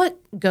 So how it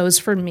goes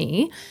for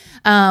me,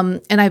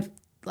 and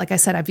like I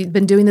said, I've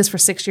been doing this for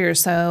 6 years,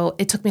 so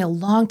it took me a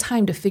long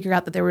time to figure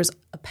out that there was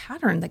a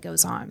pattern that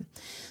goes on.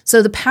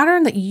 So the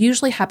pattern that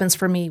usually happens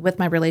for me with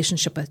my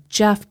relationship with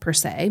Jeff, per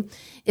se,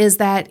 is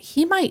that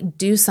he might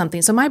do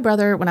something. So my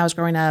brother, when I was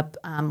growing up,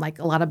 like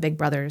a lot of big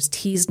brothers,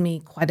 teased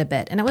me quite a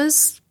bit. And it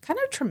was kind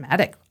of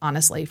traumatic,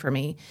 honestly, for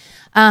me.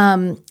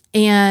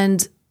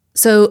 And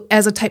so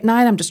as a type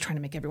 9, I'm just trying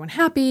to make everyone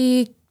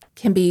happy,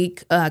 can be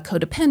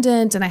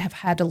codependent, and I have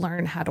had to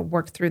learn how to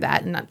work through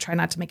that and try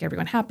not to make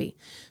everyone happy.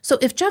 So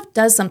if Jeff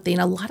does something,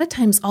 a lot of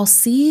times I'll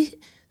see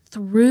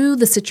through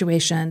the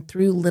situation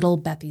through little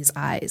Bethy's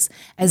eyes,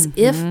 as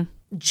if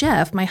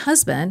Jeff, my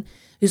husband,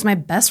 who's my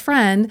best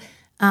friend,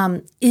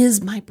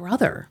 is my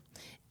brother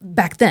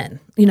back then,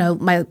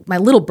 my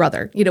little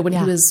brother,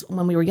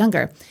 when we were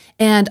younger.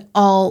 And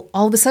all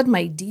of a sudden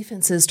my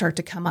defenses start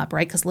to come up,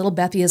 right? Because little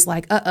Bethy is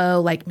like,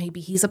 like maybe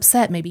he's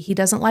upset, maybe he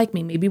doesn't like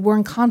me, maybe we're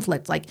in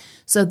conflict. Like,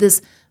 so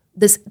this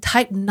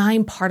type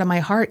 9 part of my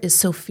heart is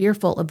so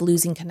fearful of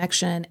losing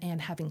connection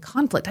and having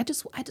conflict. I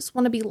just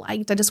want to be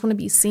liked. I just want to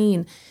be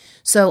seen.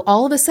 So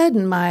all of a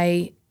sudden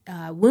my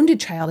wounded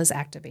child is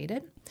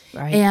activated.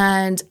 Right.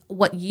 And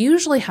what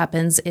usually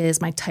happens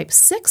is my type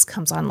 6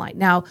 comes online.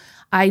 Now,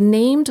 I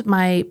named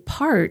my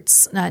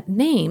parts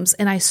names,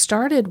 and I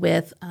started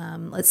with,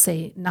 let's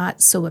say,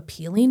 not so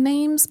appealing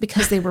names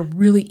because they were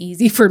really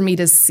easy for me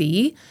to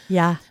see.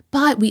 Yeah.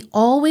 But we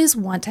always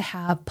want to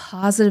have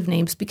positive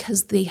names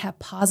because they have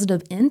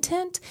positive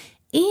intent,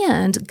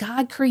 and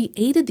God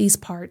created these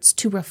parts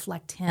to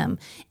reflect Him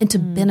and to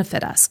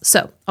benefit us.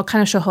 So I'll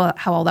kind of show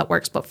how all that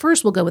works. But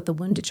first, we'll go with the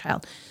wounded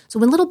child. So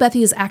when little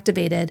Bethy is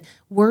activated,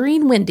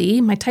 worrying Wendy,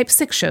 my type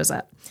 6, shows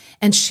up.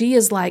 And she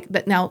is like,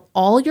 but now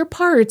all your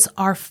parts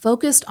are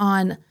focused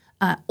on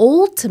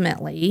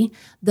ultimately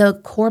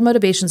the core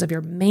motivations of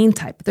your main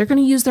type. They're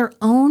going to use their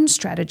own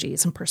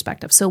strategies and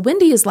perspective. So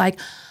Wendy is like,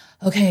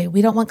 okay,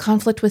 we don't want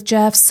conflict with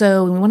Jeff,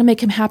 so we want to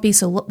make him happy.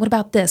 So what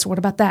about this? Or what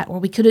about that? Or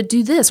we could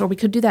do this, or we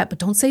could do that, but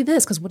don't say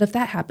this, because what if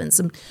that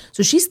happens? And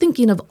so she's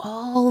thinking of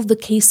all of the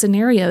case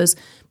scenarios.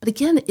 But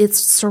again, it's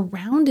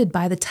surrounded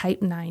by the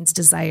type 9's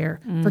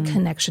desire for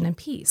connection and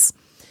peace.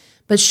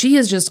 But she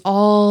is just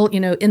all,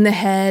 in the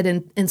head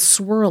and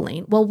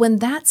swirling. Well, when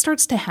that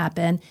starts to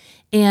happen,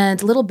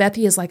 and little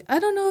Bethy is like, I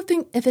don't know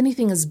if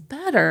anything is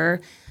better,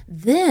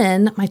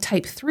 then my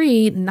type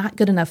 3, not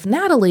good enough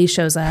Natalie,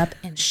 shows up,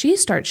 and she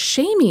starts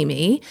shaming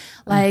me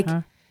like,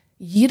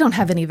 you don't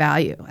have any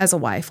value as a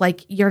wife.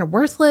 Like, you're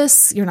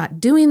worthless. You're not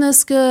doing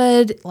this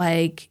good.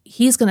 Like,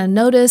 he's going to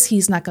notice.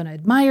 He's not going to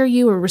admire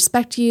you or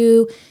respect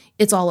you.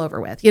 It's all over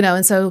with,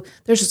 And so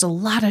there's just a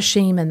lot of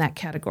shame in that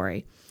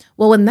category.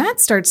 Well, when that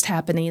starts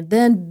happening,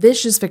 then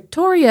Vicious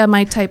Victoria,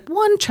 my type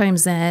 1,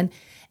 chimes in.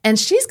 And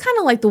she's kind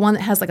of like the one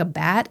that has like a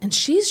bat, and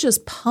she's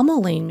just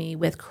pummeling me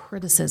with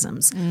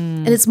criticisms.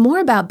 And it's more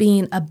about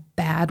being a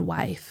bad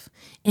wife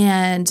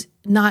and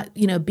not,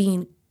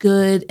 being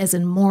good as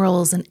in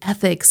morals and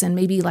ethics and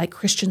maybe like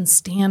Christian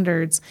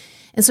standards.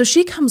 And so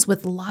she comes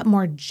with a lot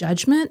more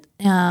judgment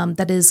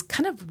that is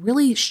kind of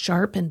really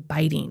sharp and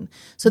biting.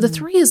 So the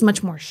 3 is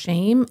much more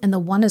shame, and the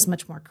 1 is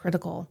much more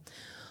critical.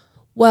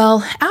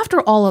 Well, after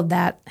all of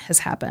that has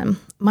happened,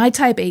 my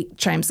type 8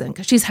 chimes in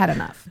because she's had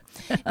enough.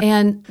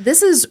 And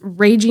this is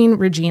Raging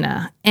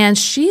Regina. And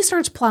she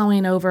starts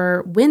plowing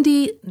over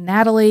Wendy,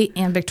 Natalie,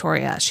 and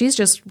Victoria. She's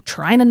just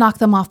trying to knock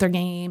them off their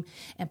game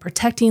and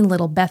protecting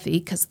little Bethy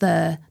because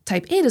the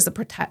type 8 is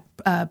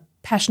the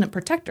passionate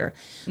protector.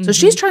 So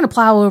she's trying to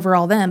plow over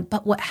all them.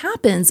 But what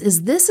happens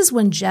is this is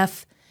when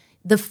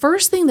the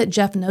first thing that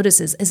Jeff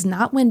notices is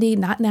not Wendy,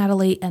 not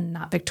Natalie, and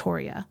not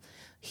Victoria.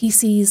 He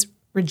sees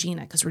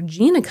Regina, because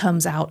Regina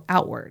comes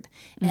outward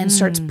and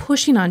starts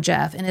pushing on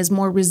Jeff and is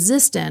more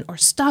resistant or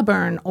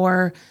stubborn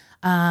or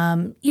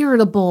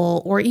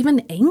irritable or even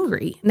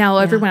angry. Now,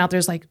 everyone out there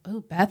is like, oh,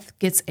 Beth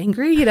gets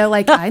angry. You know,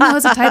 like I know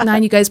as a type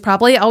 9, you guys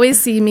probably always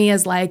see me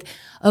as like,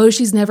 oh,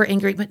 she's never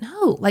angry. But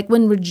no, like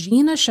when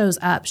Regina shows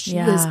up, she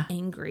is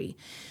angry.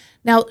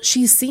 Now,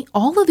 she's seeing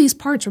all of these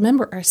parts,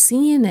 remember, are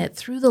seeing it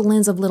through the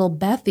lens of little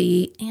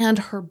Bethy and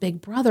her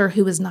big brother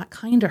who is not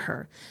kind to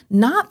her,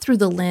 not through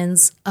the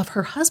lens of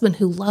her husband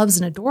who loves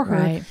and adores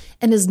her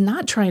and is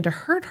not trying to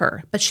hurt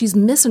her, but she's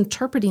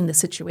misinterpreting the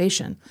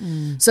situation.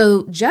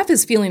 So Jeff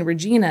is feeling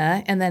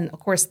Regina, and then,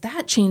 of course,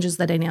 that changes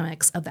the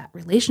dynamics of that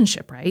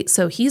relationship, right?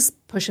 So he's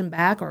pushing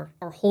back or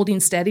holding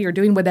steady or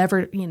doing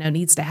whatever,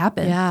 needs to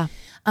happen. Yeah.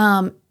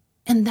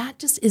 And that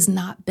just is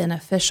not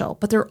beneficial.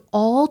 But they're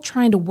all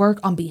trying to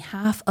work on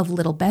behalf of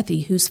little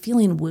Bethy, who's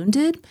feeling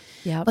wounded.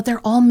 But they're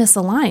all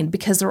misaligned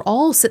because they're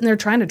all sitting there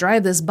trying to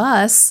drive this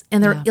bus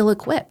and they're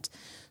ill-equipped.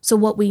 So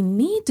what we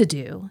need to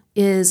do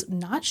is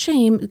not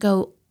shame,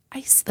 go,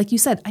 like you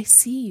said, I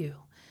see you.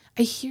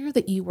 I hear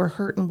that you were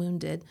hurt and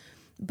wounded.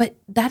 But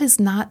that is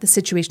not the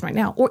situation right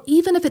now. Or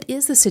even if it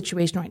is the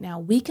situation right now,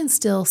 we can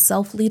still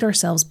self-lead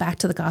ourselves back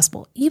to the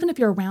gospel. Even if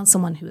you're around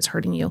someone who is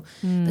hurting you,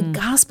 the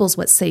gospel is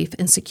what's safe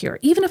and secure.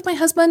 Even if my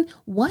husband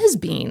was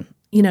being,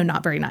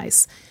 not very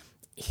nice,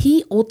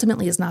 he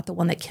ultimately is not the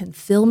one that can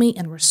fill me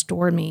and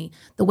restore me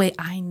the way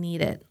I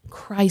need it.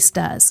 Christ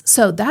does.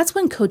 So that's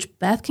when Coach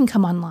Beth can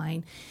come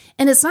online.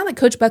 And it's not that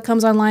Coach Beth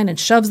comes online and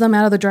shoves them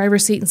out of the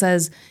driver's seat and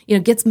says,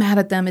 gets mad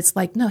at them. It's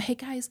like, no, hey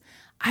guys,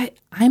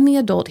 I'm the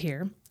adult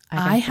here.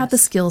 I have the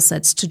skill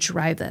sets to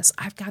drive this.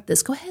 I've got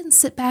this. Go ahead and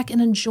sit back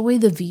and enjoy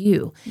the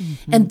view.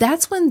 And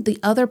that's when the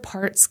other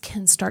parts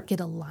can start get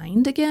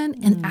aligned again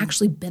and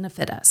actually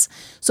benefit us.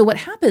 So what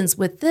happens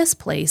with this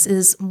place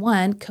is,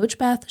 one, Coach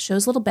Beth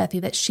shows little Bethy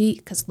that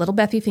because little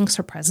Bethy thinks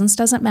her presence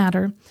doesn't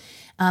matter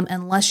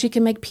unless she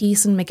can make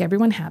peace and make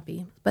everyone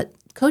happy. But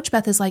Coach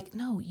Beth is like,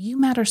 no, you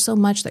matter so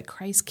much that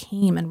Christ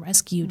came and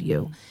rescued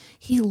you.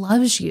 He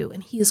loves you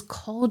and he has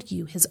called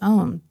you his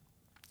own.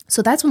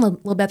 So that's when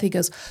little Bethy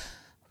goes,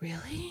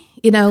 really?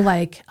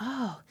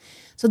 Oh.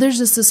 So there's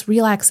just this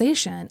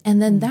relaxation. And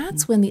then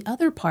that's when the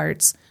other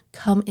parts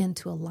come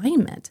into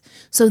alignment.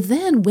 So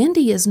then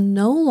Wendy is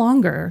no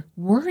longer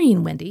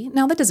worrying Wendy.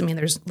 Now, that doesn't mean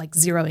there's like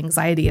zero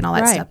anxiety and all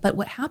that stuff. But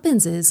what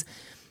happens is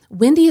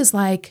Wendy is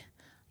like,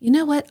 you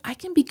know what? I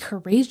can be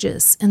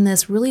courageous in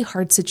this really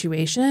hard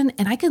situation.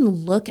 And I can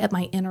look at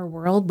my inner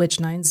world, which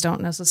 9s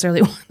don't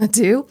necessarily want to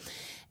do.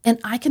 And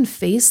I can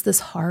face this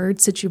hard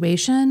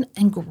situation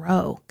and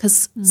grow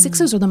because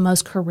 6s are the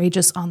most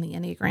courageous on the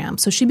Enneagram.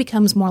 So she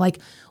becomes more like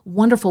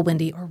wonderful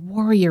Wendy or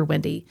warrior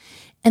Wendy.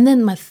 And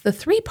then the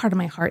 3 part of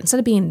my heart, instead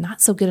of being not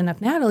so good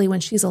enough Natalie, when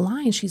she's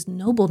aligned, she's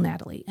noble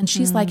Natalie. And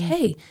she's like,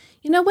 hey,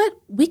 you know what?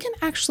 We can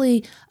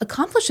actually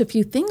accomplish a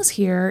few things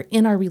here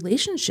in our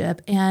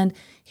relationship. And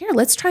here,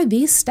 let's try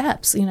these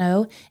steps,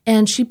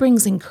 And she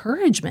brings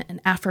encouragement and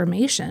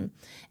affirmation.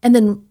 And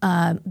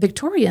then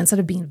Victoria, instead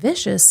of being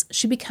vicious,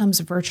 she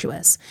becomes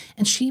virtuous.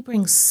 And she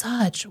brings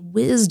such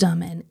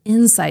wisdom and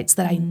insights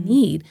that I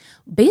need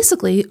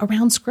basically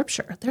around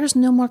Scripture. There's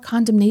no more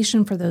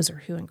condemnation for those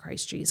who are in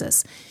Christ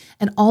Jesus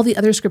and all the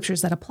other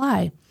scriptures that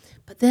apply.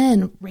 But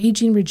then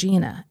raging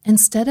Regina,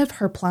 instead of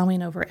her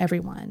plowing over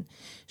everyone,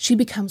 she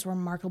becomes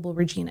remarkable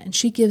Regina. And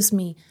she gives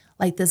me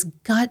like this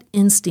gut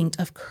instinct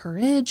of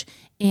courage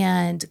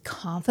and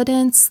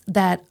confidence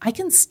that I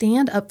can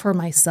stand up for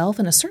myself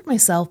and assert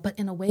myself, but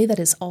in a way that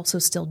is also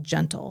still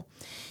gentle.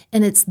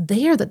 And it's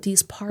there that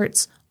these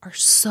parts are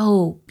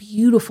so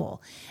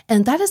beautiful.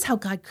 And that is how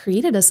God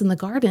created us in the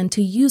garden,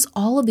 to use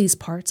all of these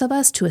parts of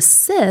us to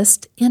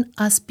assist in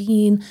us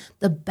being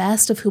the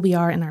best of who we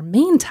are in our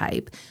main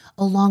type,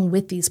 along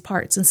with these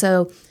parts. And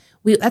so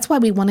that's why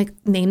we want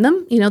to name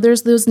them.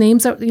 There's those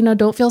names that,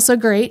 don't feel so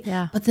great.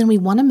 But then we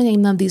want to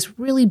name them these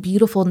really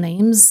beautiful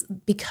names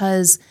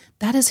because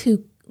that is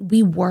who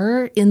we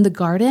were in the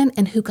garden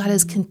and who God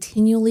is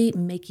continually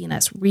making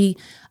us,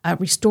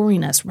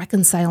 restoring us,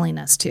 reconciling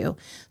us to.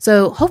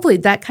 So hopefully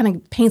that kind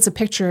of paints a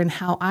picture in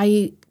how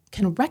I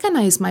can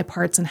recognize my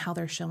parts and how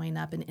they're showing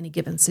up in any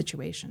given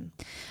situation.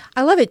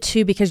 I love it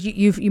too, because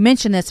you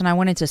mentioned this, and I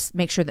wanted to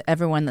make sure that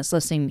everyone that's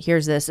listening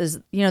hears this, is,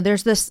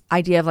 there's this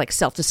idea of like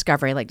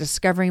self-discovery, like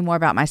discovering more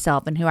about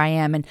myself and who I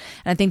am. And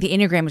I think the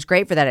Enneagram is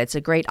great for that. It's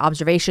a great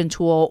observation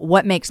tool.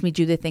 What makes me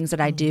do the things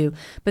that I do?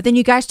 But then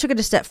you guys took it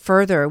a step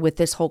further with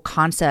this whole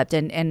concept,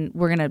 and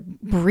we're going to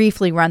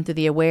briefly run through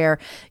the aware.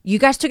 You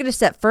guys took it a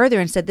step further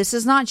and said, this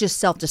is not just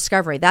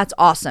self-discovery. That's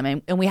awesome.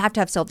 And we have to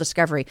have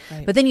self-discovery.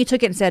 Right. But then you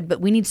took it and said,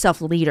 but we need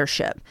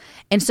self-leadership.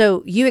 And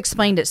so you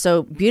explained it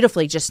so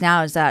beautifully just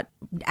now, is that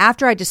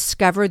after I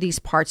discover these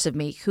parts of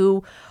me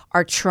who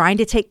are trying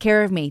to take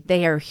care of me,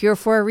 they are here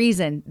for a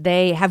reason,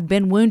 they have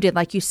been wounded,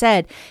 like you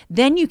said,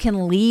 then you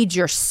can lead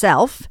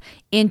yourself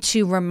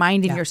into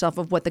reminding yourself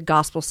of what the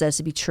gospel says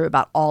to be true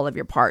about all of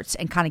your parts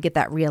and kind of get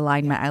that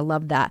realignment. I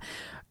love that.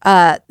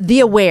 The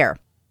aware.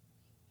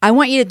 I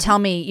want you to tell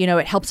me,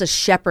 it helps us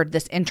shepherd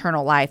this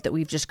internal life that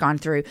we've just gone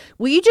through.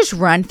 Will you just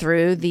run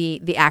through the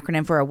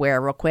acronym for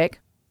AWARE real quick?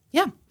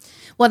 Yeah.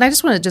 Well, and I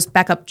just want to just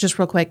back up just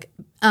real quick.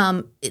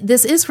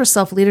 This is for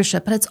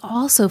self-leadership, but it's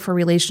also for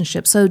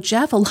relationships. So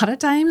Jeff, a lot of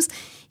times,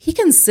 he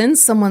can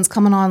sense someone's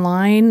coming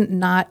online,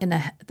 not in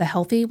the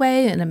healthy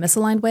way, in a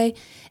misaligned way.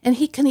 And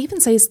he can even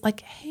say,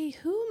 like, hey,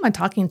 who am I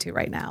talking to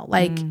right now?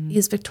 Like,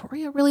 is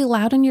Victoria really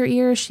loud in your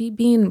ear? Is she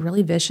being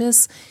really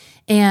vicious?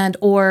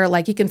 Or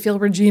like you can feel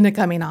Regina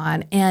coming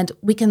on, and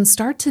we can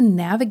start to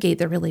navigate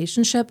the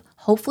relationship,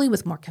 hopefully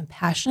with more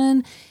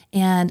compassion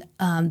and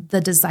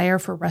the desire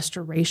for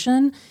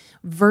restoration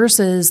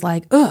versus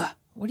like, ugh,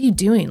 what are you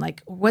doing?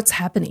 Like, what's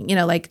happening?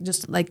 Like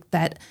just like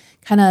that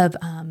kind of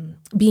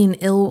being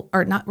ill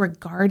or not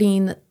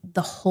regarding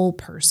the whole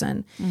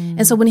person.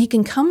 And so when he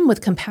can come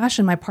with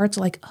compassion, my parts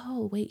are like,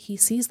 oh, wait, he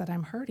sees that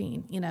I'm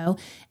hurting,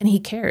 and he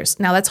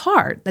cares. Now that's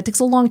hard. That takes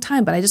a long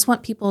time, but I just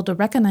want people to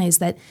recognize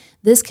that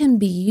this can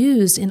be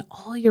used in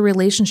all your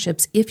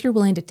relationships if you're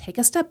willing to take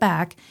a step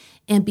back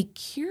and be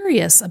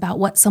curious about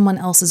what someone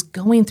else is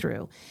going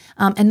through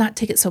and not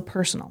take it so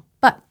personal.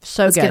 But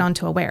let's get on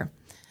to AWARE.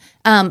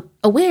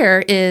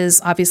 AWARE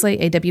is obviously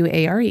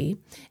AWARE,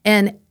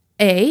 and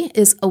A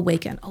is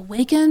awaken.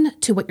 Awaken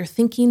to what you're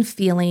thinking,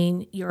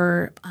 feeling,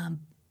 your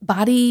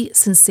body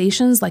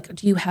sensations. Like,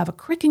 do you have a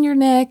crick in your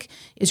neck?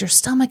 Is your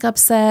stomach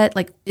upset?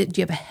 Like, do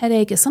you have a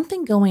headache? Is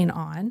something going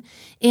on?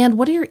 And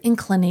what are your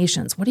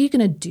inclinations? What are you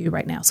going to do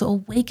right now? So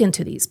awaken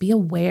to these. Be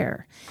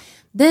aware.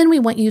 Then we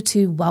want you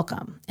to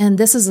welcome. And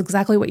this is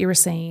exactly what you were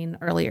saying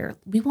earlier.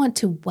 We want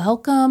to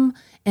welcome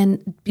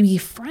and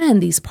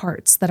befriend these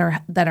parts that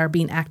are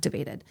being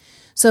activated.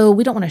 So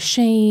we don't want to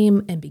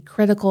shame and be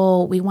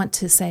critical. We want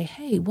to say,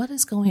 hey, what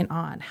is going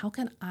on? How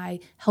can I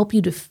help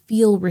you to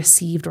feel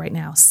received right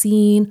now,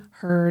 seen,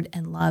 heard,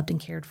 and loved and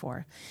cared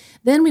for?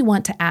 Then we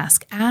want to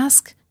ask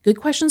good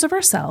questions of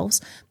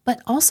ourselves, but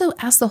also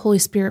ask the Holy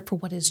Spirit for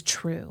what is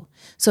true.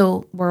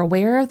 So we're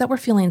aware that we're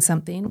feeling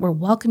something, we're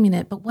welcoming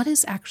it, but what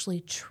is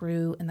actually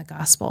true in the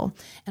gospel?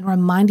 And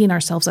reminding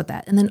ourselves of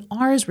that. And then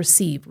R is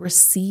receive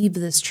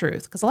this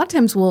truth. Because a lot of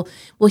times we'll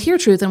hear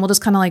truth and we'll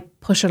just kind of like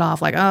push it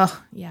off like,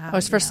 oh, yeah. Oh,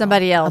 it's for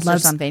somebody else or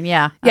something.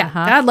 Yeah. Yeah.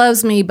 God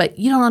loves me, but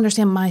you don't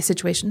understand my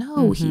situation.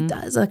 No, he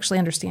does actually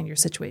understand your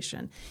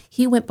situation.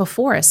 He went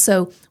before us.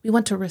 So we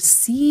want to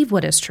receive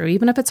what is true,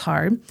 even if it's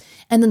hard.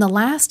 And then the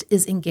last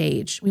is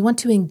engage. We want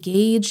to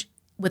engage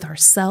with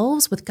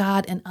ourselves, with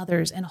God and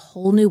others in a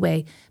whole new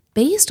way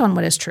based on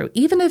what is true.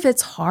 Even if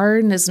it's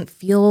hard and doesn't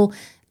feel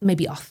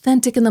maybe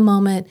authentic in the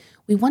moment,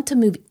 we want to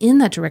move in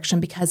that direction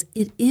because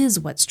it is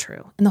what's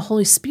true. And the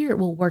Holy Spirit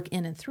will work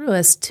in and through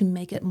us to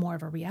make it more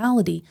of a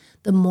reality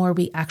the more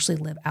we actually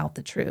live out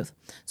the truth.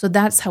 So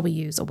that's how we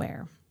use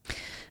AWARE.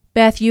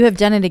 Beth, you have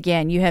done it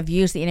again. You have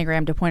used the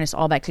Enneagram to point us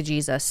all back to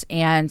Jesus.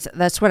 And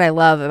that's what I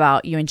love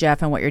about you and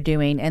Jeff and what you're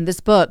doing. And this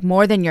book,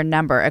 More Than Your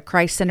Number, a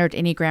Christ-centered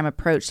Enneagram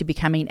approach to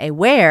becoming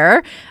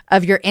aware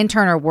of your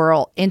internal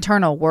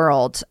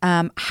world.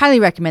 Highly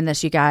recommend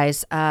this, you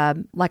guys.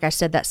 Like I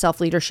said, that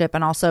self-leadership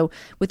and also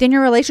within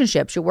your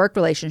relationships, your work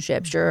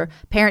relationships, your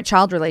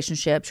parent-child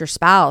relationships, your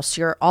spouse,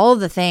 your all of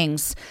the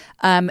things.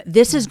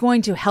 This is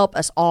going to help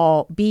us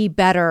all be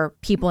better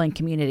people in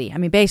community. I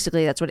mean,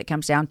 basically, that's what it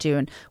comes down to.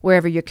 And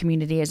wherever your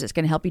community is, it's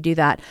going to help you do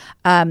that.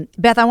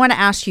 Beth, I want to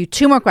ask you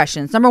two more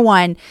questions. Number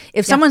one,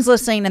 if someone's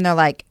listening and they're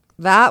like,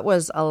 that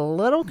was a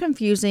little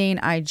confusing,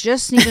 I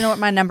just need to know what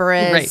my number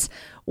is. Right.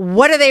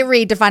 What do they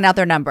read to find out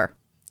their number?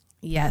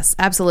 Yes,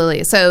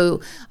 absolutely.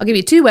 So I'll give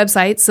you two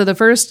websites. So the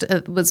first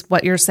was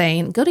what you're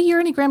saying. Go to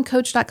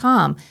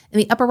yourenneagramcoach.com. In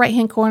the upper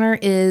right-hand corner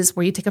is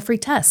where you take a free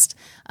test.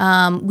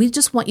 We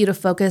just want you to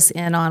focus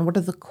in on what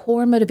are the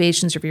core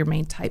motivations of your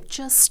main type.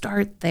 Just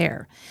start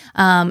there.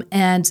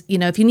 And,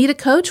 if you need a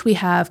coach, we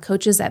have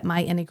coaches at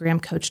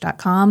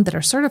myenneagramcoach.com that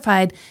are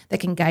certified that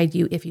can guide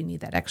you if you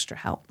need that extra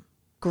help.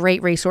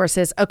 Great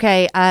resources.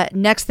 Okay,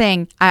 next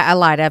thing. I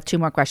lied. I have two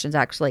more questions,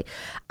 actually.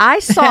 I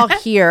saw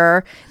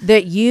here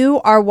that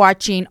you are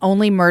watching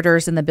Only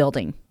Murders in the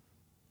Building.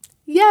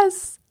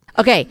 Yes.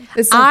 Okay,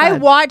 so I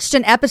watched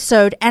an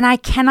episode and I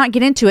cannot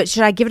get into it.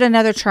 Should I give it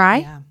another try?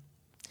 Yeah.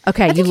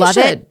 Okay, you love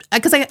it?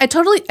 Because I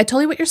totally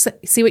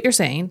see what you're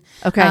saying.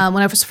 Okay.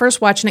 When I was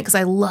first watching it, because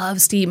I love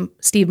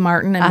Steve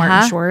Martin and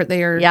Martin Short.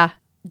 They're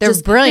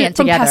brilliant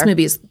from together. Past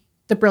movies.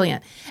 They're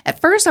brilliant. At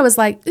first, I was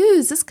like, ooh,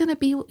 is this going to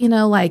be,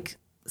 like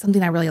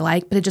something I really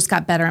like? But it just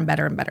got better and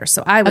better and better.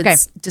 So I would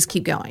just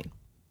keep going.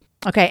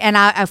 Okay, and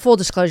full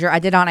disclosure, I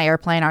did on an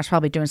airplane. I was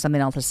probably doing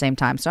something else at the same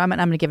time. So I'm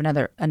going to give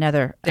another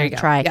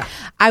try. Yeah.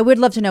 I would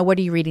love to know, what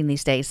are you reading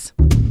these days?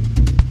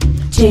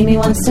 Jamie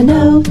wants to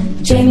know.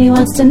 Jamie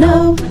wants to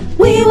know.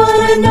 We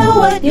want to know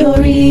what you're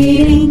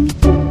reading.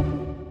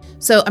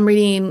 So I'm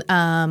reading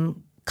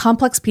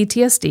Complex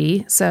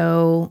PTSD.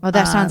 So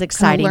that sounds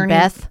exciting,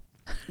 Beth.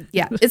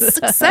 Yeah, it's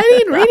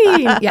exciting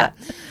reading. Yeah.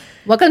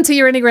 Welcome to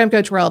your Enneagram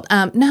Coach world.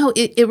 No,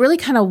 it really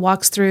kind of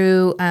walks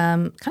through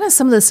kind of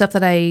some of the stuff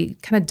that I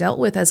kind of dealt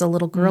with as a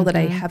little girl that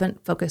I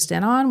haven't focused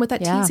in on with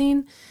that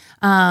teasing.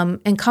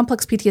 And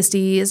complex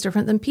PTSD is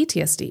different than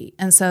PTSD.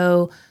 And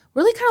so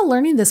really kind of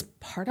learning this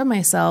part of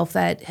myself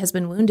that has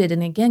been wounded,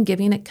 and again,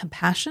 giving it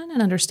compassion and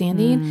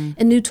understanding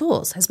and new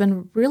tools has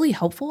been really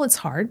helpful. It's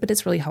hard, but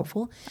it's really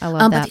helpful. I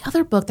love that. But the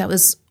other book that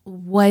was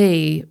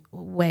way,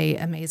 way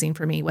amazing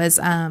for me was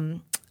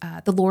The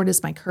Lord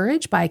is My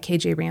Courage by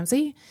KJ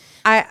Ramsey.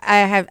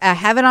 I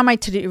have it on my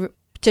to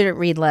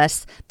read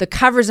list. The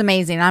cover's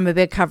amazing. I'm a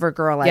big cover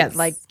girl.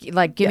 Like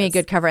give me a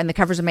good cover, and the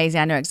cover's amazing.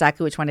 I know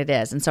exactly which one it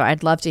is, and so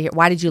I'd love to hear.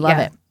 Why did you love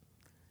it?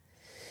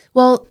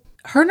 Well,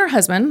 her and her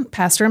husband,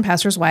 pastor and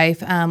pastor's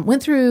wife,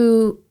 went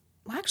through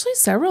actually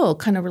several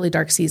kind of really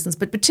dark seasons,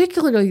 but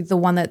particularly the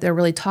one that they're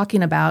really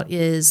talking about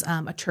is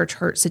a church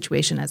hurt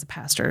situation as a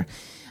pastor.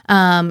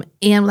 And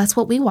that's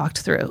what we walked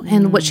through.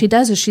 And what she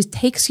does is she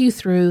takes you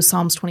through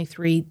Psalms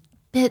 23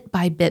 bit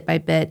by bit by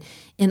bit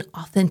in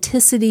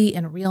authenticity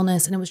and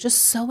realness. And it was just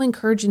so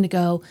encouraging to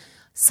go,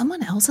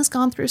 someone else has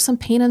gone through some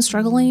pain and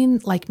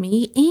struggling like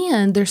me,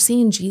 and they're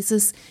seeing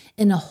Jesus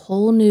in a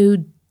whole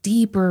new,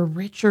 deeper,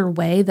 richer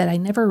way that I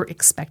never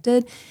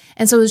expected.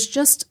 And so it was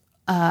just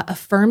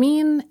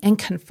affirming and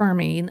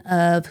confirming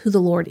of who the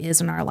Lord is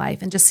in our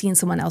life, and just seeing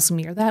someone else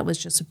mirror that was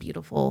just a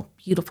beautiful,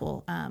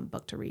 beautiful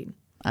book to read.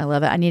 I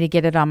love it. I need to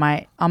get it on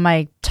my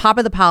top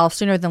of the pile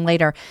sooner than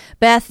later.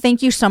 Beth,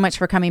 thank you so much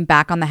for coming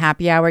back on the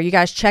Happy Hour. You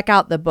guys check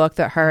out the book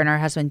that her and her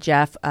husband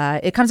Jeff,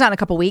 it comes out in a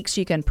couple weeks,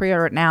 so you can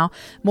pre-order it now.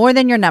 More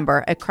Than Your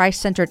Number, a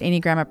Christ-centered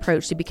Enneagram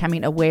approach to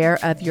becoming aware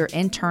of your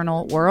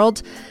internal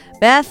world.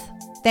 Beth,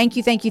 thank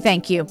you, thank you,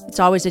 thank you.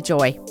 It's always a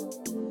joy.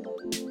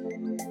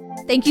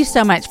 Thank you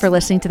so much for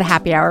listening to the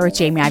Happy Hour with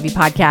Jamie Ivey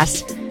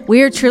podcast.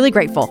 We are truly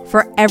grateful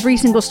for every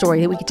single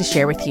story that we get to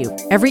share with you,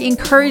 every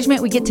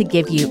encouragement we get to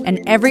give you,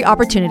 and every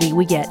opportunity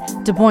we get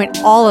to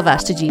point all of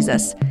us to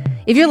Jesus.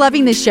 If you're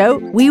loving this show,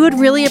 we would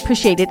really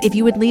appreciate it if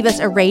you would leave us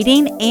a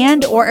rating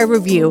and or a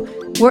review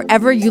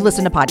wherever you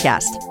listen to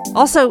podcasts.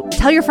 Also,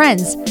 tell your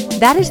friends.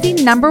 That is the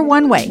number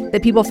one way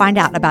that people find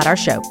out about our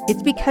show.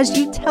 It's because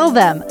you tell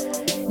them.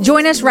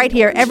 Join us right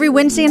here every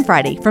Wednesday and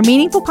Friday for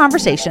meaningful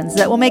conversations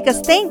that will make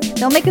us think,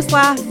 they'll make us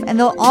laugh, and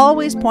they'll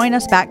always point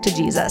us back to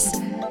Jesus.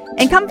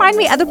 And come find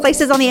me other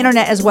places on the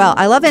internet as well.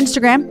 I love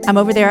Instagram. I'm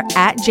over there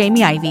at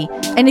Jamie Ivey.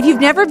 And if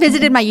you've never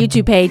visited my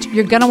YouTube page,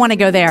 you're going to want to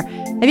go there.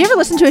 Have you ever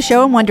listened to a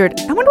show and wondered,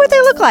 I wonder what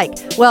they look like?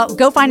 Well,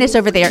 go find us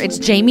over there. It's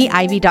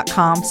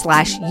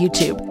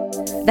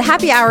jamieivey.com/YouTube. The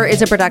Happy Hour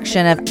is a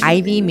production of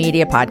Ivy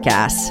Media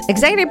Podcasts.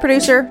 Executive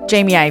producer,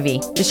 Jamie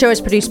Ivey. The show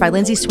is produced by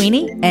Lindsay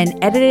Sweeney and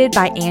edited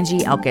by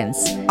Angie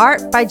Elkins.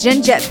 Art by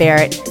Jen Jett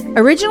Barrett.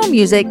 Original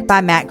music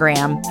by Matt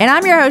Graham. And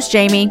I'm your host,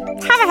 Jamie.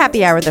 Have a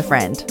happy hour with a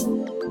friend.